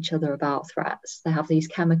warn each other about threats. They have these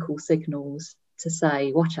chemical signals to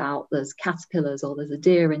say, watch out, there's caterpillars or there's a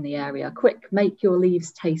deer in the area, quick, make your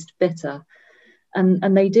leaves taste bitter.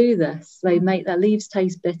 And they do this, they make their leaves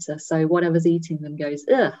taste bitter, so whatever's eating them goes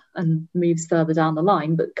ugh and moves further down the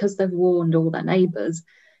line. But because they've warned all their neighbours,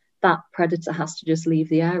 that predator has to just leave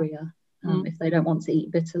the area if they don't want to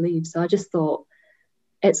eat bitter leaves. So I just thought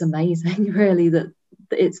it's amazing really that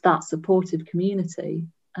it's that supportive community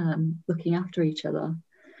looking after each other.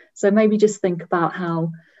 So maybe just think about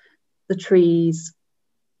how the trees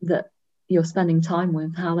that you're spending time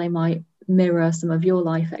with, how they might mirror some of your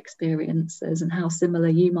life experiences and how similar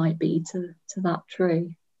you might be to that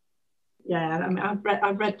tree. Yeah, I mean,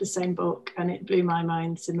 I've read the same book and it blew my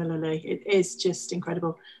mind similarly. It is just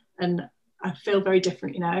incredible, and I feel very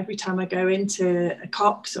different, you know, every time I go into a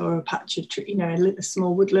copse or a patch of tree, you know, a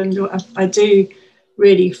small woodland, I do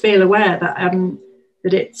really feel aware that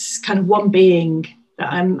that it's kind of one being,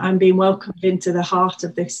 that I'm being welcomed into the heart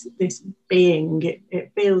of this being.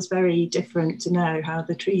 It feels very different to know how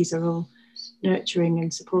the trees are all nurturing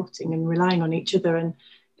and supporting and relying on each other. And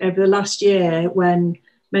over the last year, when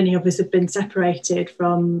many of us have been separated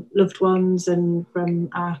from loved ones and from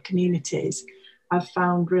our communities, I've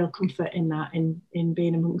found real comfort in that, in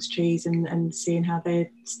being amongst trees and seeing how they're,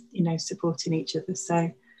 you know, supporting each other.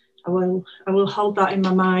 So I will hold that in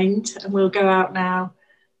my mind, and we'll go out now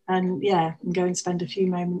and go and spend a few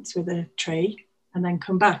moments with a tree and then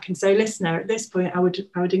come back. And so, listener, at this point I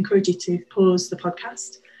would encourage you to pause the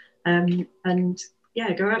podcast and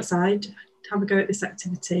go outside, have a go at this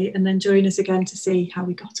activity, and then join us again to see how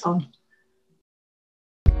we got on.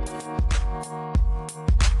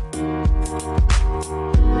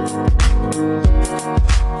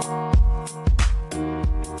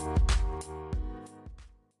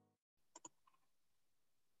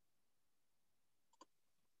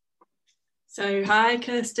 So hi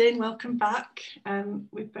Kirsten, welcome back.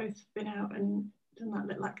 We've both been out and done that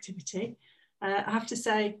little activity. I have to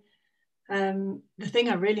say, the thing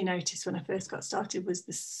I really noticed when I first got started was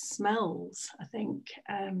the smells. I think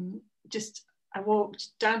I walked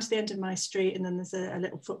down to the end of my street, and then there's a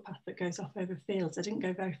little footpath that goes off over fields. I didn't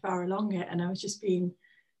go very far along it, and I was just being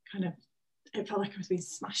it felt like I was being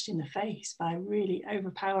smashed in the face by really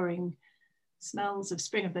overpowering smells of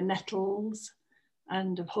spring, of the nettles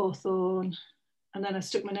and of hawthorn. And then I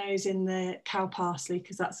stuck my nose in the cow parsley,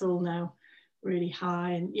 because that's all now really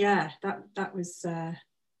high. And that was the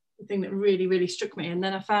thing that really, really struck me. And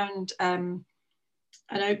then I found an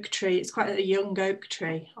oak tree. It's quite a young oak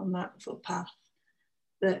tree on that footpath,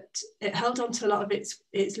 that it held on to a lot of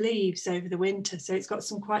its leaves over the winter. So it's got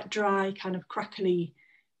some quite dry, kind of crackly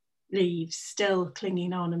leaves still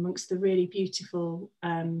clinging on amongst the really beautiful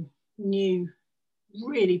new,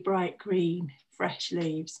 really bright green, fresh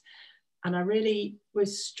leaves. And I really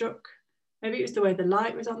was struck, maybe it was the way the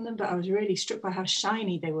light was on them, but I was really struck by how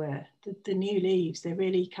shiny they were. The new leaves, they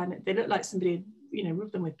really they looked like somebody, you know,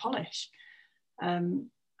 rubbed them with polish. And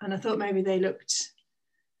I thought maybe they looked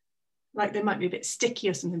like they might be a bit sticky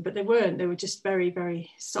or something, but they weren't. They were just very,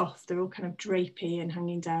 very soft. They're all kind of drapey and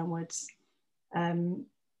hanging downwards. And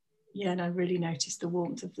I really noticed the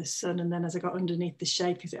warmth of the sun. And then as I got underneath the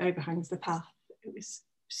shade, because it overhangs the path, it was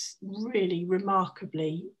really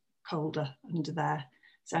remarkably colder under there.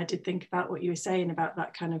 So I did think about what you were saying about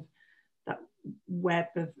that kind of that web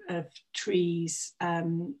of trees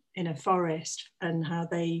in a forest, and how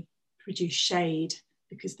they produce shade,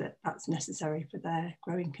 because that's necessary for their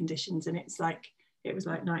growing conditions. And it was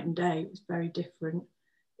like night and day. It was very different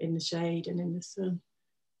in the shade and in the sun.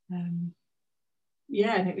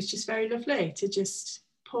 yeah, and it was just very lovely to just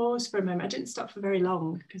pause for a moment. I didn't stop for very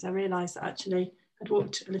long because I realised that actually I'd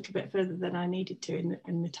walked a little bit further than I needed to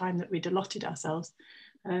in the time that we'd allotted ourselves.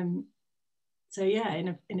 So yeah,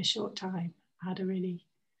 in a short time, I had a really,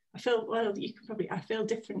 I feel, well, you can probably, I feel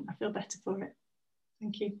different. I feel better for it.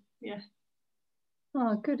 Thank you. Yeah.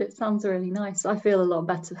 Oh, good. It sounds really nice. I feel a lot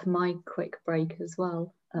better for my quick break as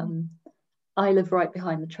well. I live right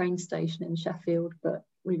behind the train station in Sheffield, but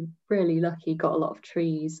we're really lucky, got a lot of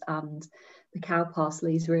trees, and the cow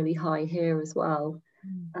parsley is really high here as well.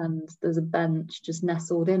 And there's a bench just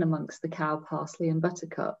nestled in amongst the cow parsley and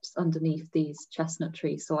buttercups underneath these chestnut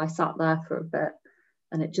trees. So I sat there for a bit,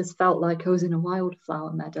 and it just felt like I was in a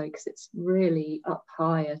wildflower meadow because it's really up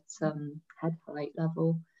high at head height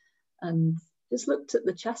level. And just looked at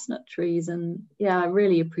the chestnut trees, and yeah, I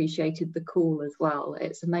really appreciated the cool as well.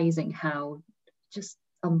 It's amazing how just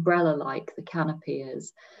umbrella like the canopy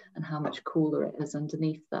is and how much cooler it is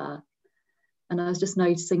underneath there. And I was just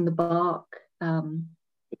noticing the bark.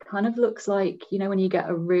 It kind of looks like, you know, when you get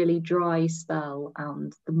a really dry spell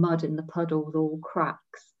and the mud in the puddles all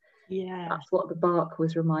cracks. Yeah. That's what the bark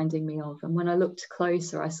was reminding me of. And when I looked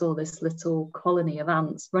closer, I saw this little colony of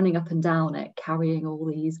ants running up and down it, carrying all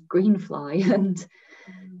these greenfly. And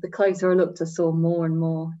the closer I looked, I saw more and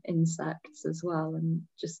more insects as well, and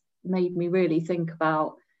just made me really think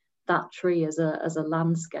about that tree as a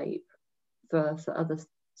landscape for other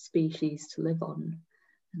species to live on.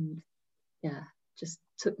 And yeah, just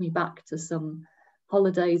took me back to some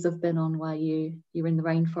holidays I've been on where you're in the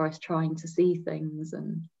rainforest trying to see things,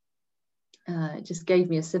 and it just gave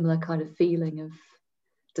me a similar kind of feeling of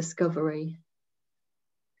discovery.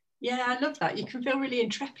 Yeah, I love that. You can feel really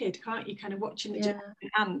intrepid, can't you? Kind of watching the journey of an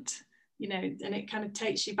ant, you know, and it kind of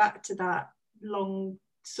takes you back to that long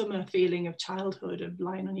summer feeling of childhood, of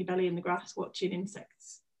lying on your belly in the grass watching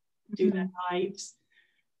insects do their lives.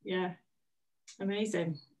 Yeah,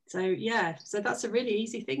 amazing. So yeah, so that's a really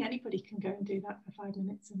easy thing. Anybody can go and do that for 5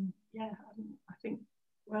 minutes, and yeah, I think,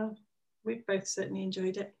 well, we've both certainly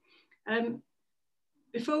enjoyed it.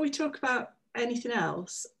 Before we talk about anything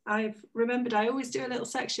else, I've remembered I always do a little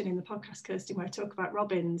section in the podcast, Kirsty, where I talk about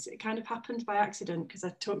robins. It kind of happened by accident because I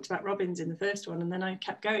talked about robins in the first one, and then I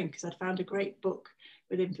kept going because I'd found a great book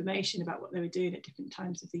with information about what they were doing at different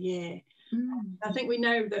times of the year. I think we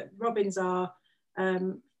know that robins are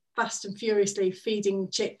fast and furiously feeding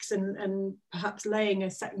chicks and perhaps laying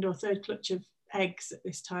a second or third clutch of eggs at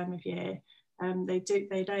this time of year. They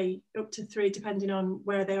lay up to 3, depending on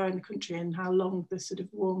where they are in the country and how long the sort of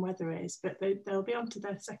warm weather is, but they'll be onto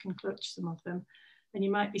their second clutch, some of them. And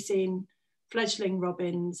you might be seeing fledgling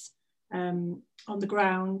robins on the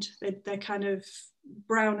ground. They're kind of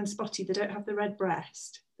brown and spotty. They don't have the red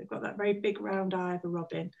breast. They've got that very big round eye of a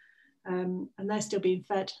robin. And they're still being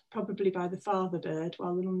fed probably by the father bird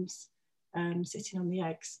while the mum's sitting on the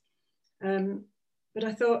eggs. But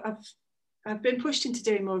I thought I've been pushed into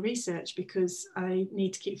doing more research because I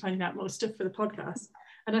need to keep finding out more stuff for the podcast.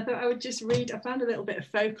 And I thought I would just read, I found a little bit of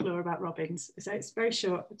folklore about robins. So it's very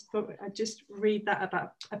short. I thought I'd just read that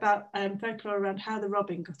about folklore around how the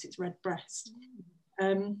robin got its red breast.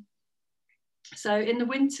 So in the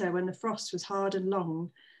winter, when the frost was hard and long,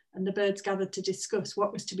 and the birds gathered to discuss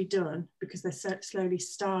what was to be done because they're slowly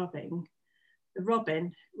starving, the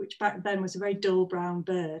robin, which back then was a very dull brown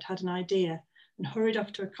bird, had an idea and hurried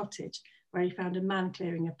off to a cottage where he found a man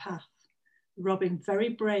clearing a path. The robin very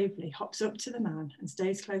bravely hops up to the man and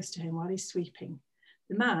stays close to him while he's sweeping.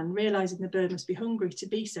 The man, realising the bird must be hungry to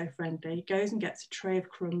be so friendly, goes and gets a tray of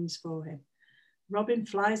crumbs for him. Robin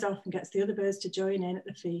flies off and gets the other birds to join in at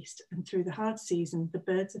the feast, and through the hard season, the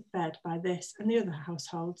birds are fed by this and the other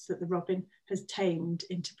households that the robin has tamed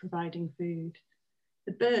into providing food.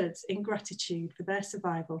 The birds, in gratitude for their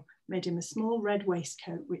survival, made him a small red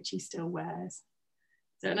waistcoat, which he still wears.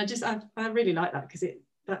 So, and I really like that because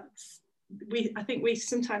I think we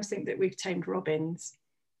sometimes think that we've tamed robins,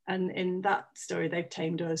 and in that story they've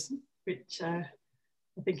tamed us, which I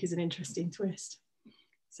think is an interesting twist.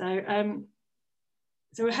 So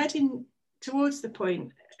we're heading towards the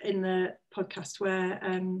point in the podcast where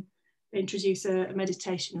they introduce a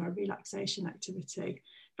meditation or a relaxation activity.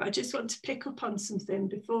 But I just want to pick up on something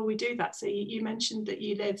before we do that. So you mentioned that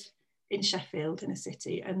you live in Sheffield, in a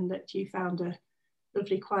city, and that you found a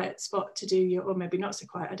lovely quiet spot to do your, or maybe not so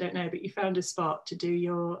quiet, I don't know, but you found a spot to do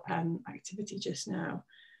your activity just now.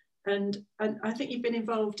 And I think you've been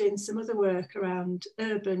involved in some other work around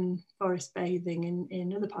urban forest bathing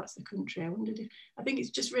in other parts of the country. I think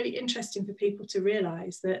it's just really interesting for people to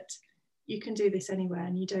realise that you can do this anywhere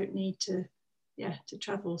and you don't need to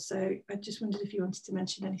travel. So I just wondered if you wanted to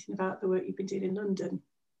mention anything about the work you've been doing in London.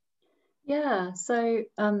 Yeah, so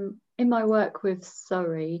in my work with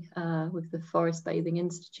Surrey, with the Forest Bathing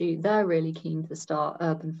Institute, they're really keen to start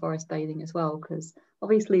urban forest bathing as well, because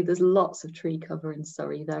obviously there's lots of tree cover in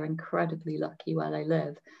Surrey. They're incredibly lucky where they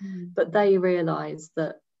live, but they realise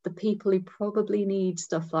that the people who probably need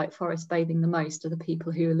stuff like forest bathing the most are the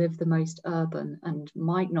people who live the most urban and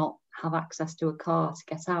might not have access to a car to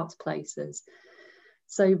get out to places.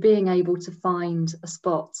 So being able to find a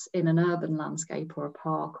spot in an urban landscape or a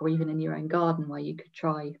park or even in your own garden where you could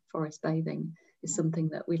try forest bathing is something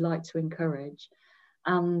that we'd like to encourage.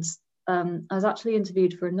 And I was actually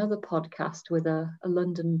interviewed for another podcast with a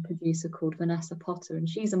London producer called Vanessa Potter, and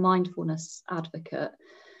she's a mindfulness advocate.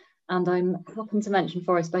 And I happened to mention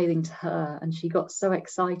forest bathing to her, and she got so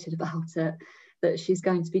excited about it that she's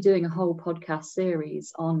going to be doing a whole podcast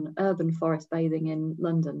series on urban forest bathing in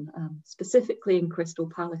London, specifically in Crystal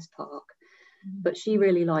Palace Park. But she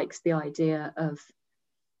really likes the idea of,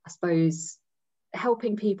 I suppose,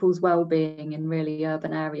 helping people's well-being in really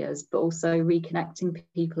urban areas, but also reconnecting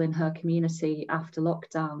people in her community after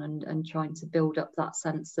lockdown and trying to build up that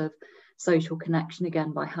sense of social connection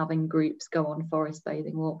again by having groups go on forest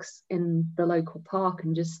bathing walks in the local park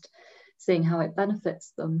and just seeing how it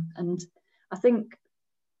benefits them. And I think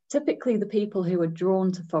typically the people who are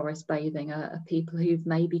drawn to forest bathing are people who've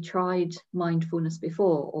maybe tried mindfulness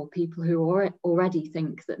before, or people who already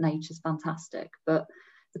think that nature's fantastic. But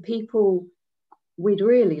the people we'd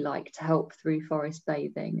really like to help through forest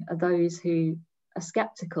bathing are those who are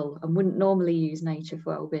skeptical and wouldn't normally use nature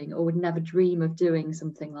for well-being, or would never dream of doing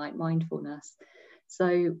something like mindfulness.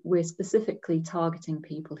 So we're specifically targeting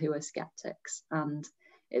people who are skeptics, and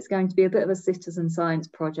it's going to be a bit of a citizen science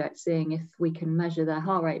project, seeing if we can measure their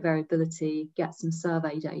heart rate variability, get some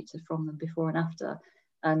survey data from them before and after,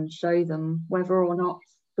 and show them whether or not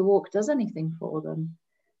the walk does anything for them.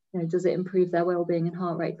 You know, does it improve their well-being and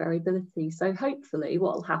heart rate variability? So hopefully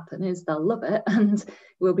what will happen is they'll love it, and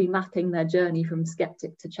we'll be mapping their journey from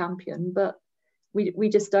skeptic to champion. But we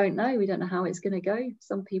just don't know. We don't know how it's going to go.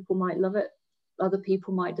 Some people might love it. Other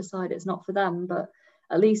people might decide it's not for them. But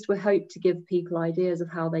at least we hope to give people ideas of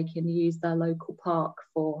how they can use their local park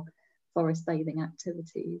for forest bathing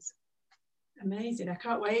activities. Amazing. I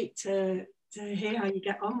can't wait to hear how you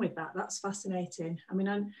get on with that. That's fascinating. I mean,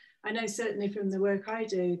 I know certainly from the work I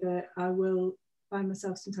do that I will find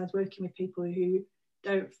myself sometimes working with people who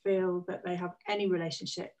don't feel that they have any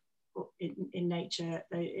relationship in nature.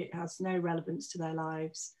 It has no relevance to their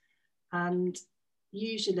lives. And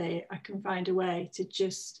usually I can find a way to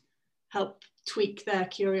just help tweak their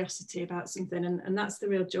curiosity about something. And that's the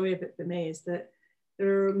real joy of it for me, is that there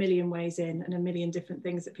are a million ways in and a million different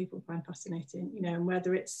things that people find fascinating, you know, and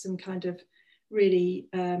whether it's some kind of really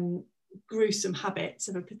gruesome habits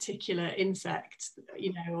of a particular insect,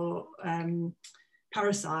 you know, or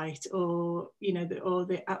parasite, or, you know, or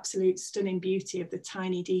the absolute stunning beauty of the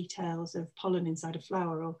tiny details of pollen inside a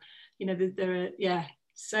flower, or, you know, there are,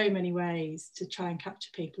 so many ways to try and capture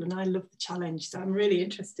people. And I love the challenge. So I'm really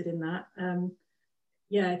interested in that.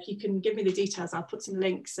 If you can give me the details, I'll put some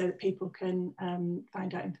links so that people can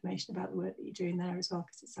find out information about the work that you're doing there as well,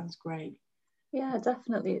 because it sounds great. Yeah,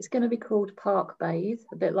 definitely. It's going to be called Park Bathe,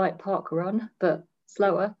 a bit like Park Run, but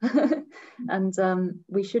slower. And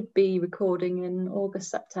we should be recording in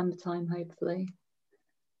August, September time, hopefully.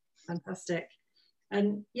 Fantastic.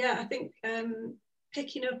 And I think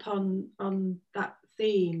picking up on that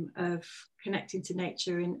theme of connecting to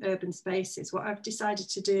nature in urban spaces, what I've decided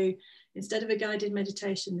to do, instead of a guided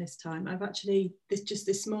meditation this time, I've actually just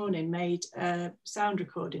this morning made a sound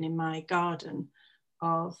recording in my garden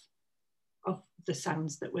of the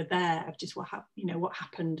sounds that were there, of just what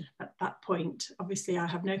happened at that point. Obviously I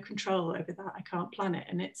have no control over that. I can't plan it.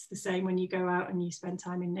 And it's the same when you go out and you spend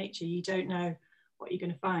time in nature. You don't know what you're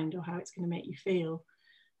going to find or how it's going to make you feel.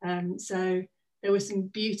 So there was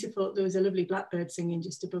a lovely blackbird singing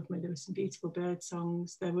just above me. There were some beautiful bird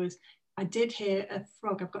songs. I did hear a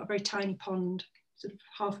frog. I've got a very tiny pond, sort of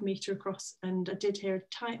half a metre across, and I did hear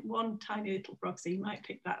one tiny little frog, so you might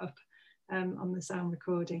pick that up on the sound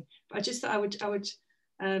recording. But I just thought I would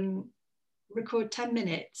record 10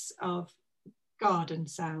 minutes of garden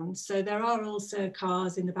sounds. So there are also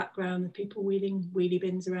cars in the background, the people wheeling wheelie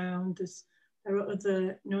bins around. There are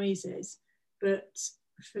other noises, but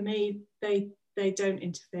for me, they don't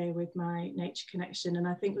interfere with my nature connection. And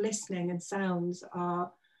I think listening and sounds are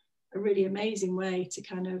a really amazing way to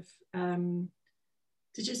kind of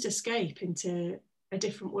to just escape into a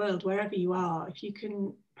different world wherever you are. If you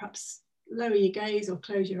can perhaps lower your gaze or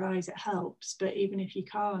close your eyes, it helps. But even if you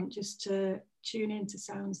can't, just to tune into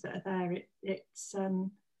sounds that are there,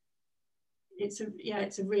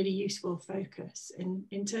 it's a really useful focus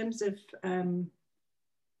in terms of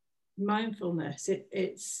mindfulness.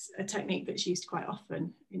 It's a technique that's used quite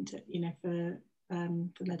often for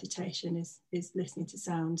meditation is listening to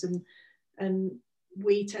sounds, and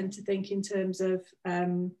we tend to think in terms of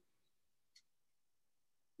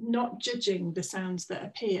not judging the sounds that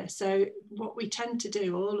appear. So what we tend to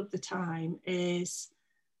do all of the time is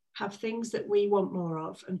have things that we want more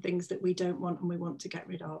of and things that we don't want and we want to get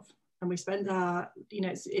rid of. And we spend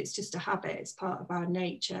it's just a habit, it's part of our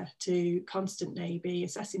nature to constantly be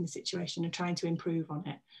assessing the situation and trying to improve on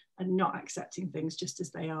it and not accepting things just as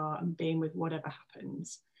they are and being with whatever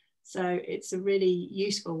happens. So it's a really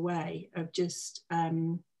useful way of just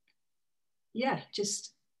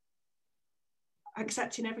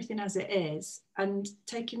accepting everything as it is and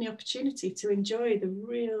taking the opportunity to enjoy the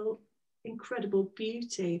real incredible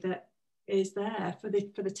beauty that is there for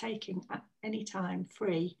the taking at any time,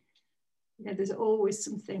 free. There's always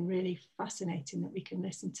something really fascinating that we can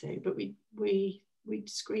listen to, but we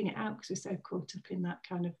screen it out because we're so caught up in that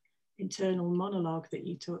kind of internal monologue that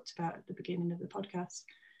you talked about at the beginning of the podcast.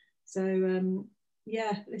 So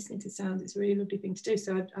listening to sounds, it's a really lovely thing to do.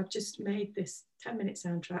 So I've just made this 10-minute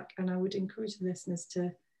soundtrack, and I would encourage the listeners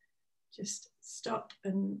to just stop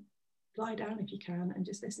and lie down if you can and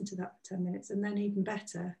just listen to that for 10 minutes, and then even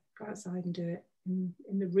better, go outside and do it in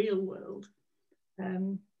the real world.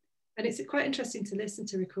 And it's quite interesting to listen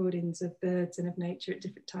to recordings of birds and of nature at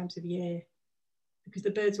different times of year, because the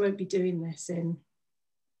birds won't be doing this in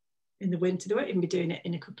the winter. They won't even be doing it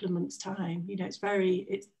in a couple of months' time.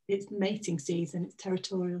 It's mating season, it's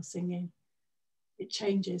territorial singing. It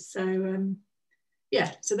changes. So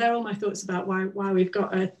so they're all my thoughts about why we've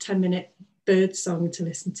got a 10-minute bird song to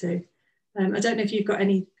listen to. I don't know if you've got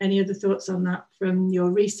any other thoughts on that from your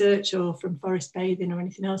research or from forest bathing or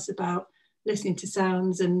anything else about listening to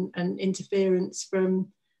sounds and interference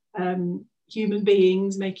from human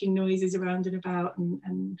beings making noises around and about,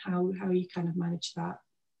 and how you kind of manage that.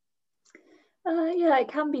 It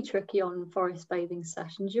can be tricky on forest bathing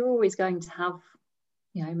sessions. You're always going to have,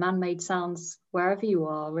 man-made sounds wherever you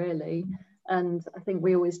are, really. And I think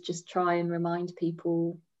we always just try and remind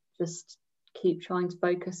people, just keep trying to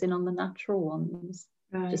focus in on the natural ones.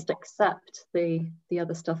 Right. Just accept the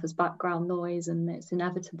other stuff as background noise, and it's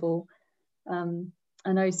inevitable.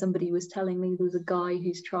 I know somebody was telling me there's a guy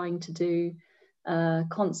who's trying to do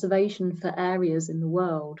conservation for areas in the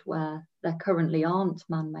world where there currently aren't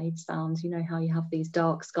man-made sounds. You know how you have these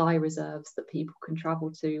dark sky reserves that people can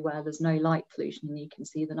travel to where there's no light pollution and you can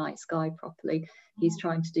see the night sky properly. He's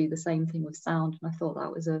trying to do the same thing with sound, and I thought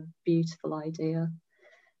that was a beautiful idea.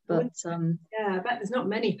 But I bet there's not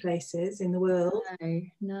many places in the world.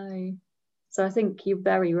 No. So I think you're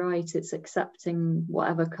very right. It's accepting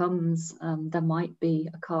whatever comes. There might be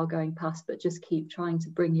a car going past, but just keep trying to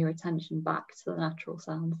bring your attention back to the natural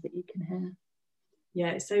sounds that you can hear. Yeah,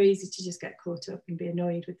 it's so easy to just get caught up and be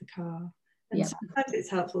annoyed with the car. And sometimes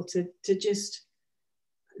it's helpful to just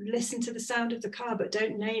listen to the sound of the car, but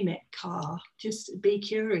don't name it car. Just be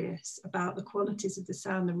curious about the qualities of the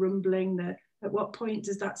sound, the rumbling, at what point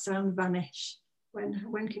does that sound vanish?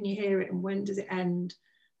 When can you hear it, and when does it end?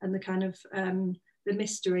 And the kind of the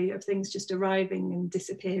mystery of things just arriving and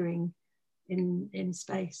disappearing in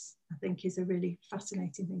space, I think, is a really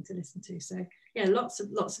fascinating thing to listen to. So lots of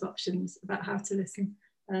options about how to listen,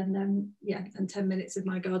 and 10 minutes of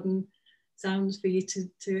my garden sounds for you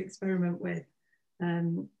to experiment with.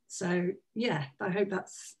 I hope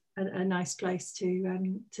that's a nice place to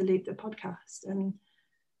leave the podcast. And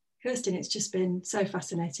Kirsten, it's just been so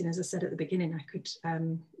fascinating. As I said at the beginning, I could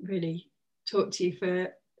really talk to you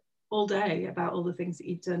for all day about all the things that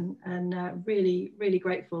you've done, and really, really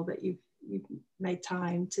grateful that you've made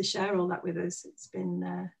time to share all that with us. It's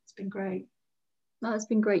been great. No, it's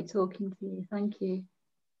been great talking to you. Thank you.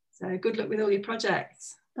 So good luck with all your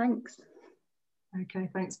projects. Thanks. Okay,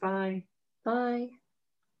 thanks. Bye. Bye.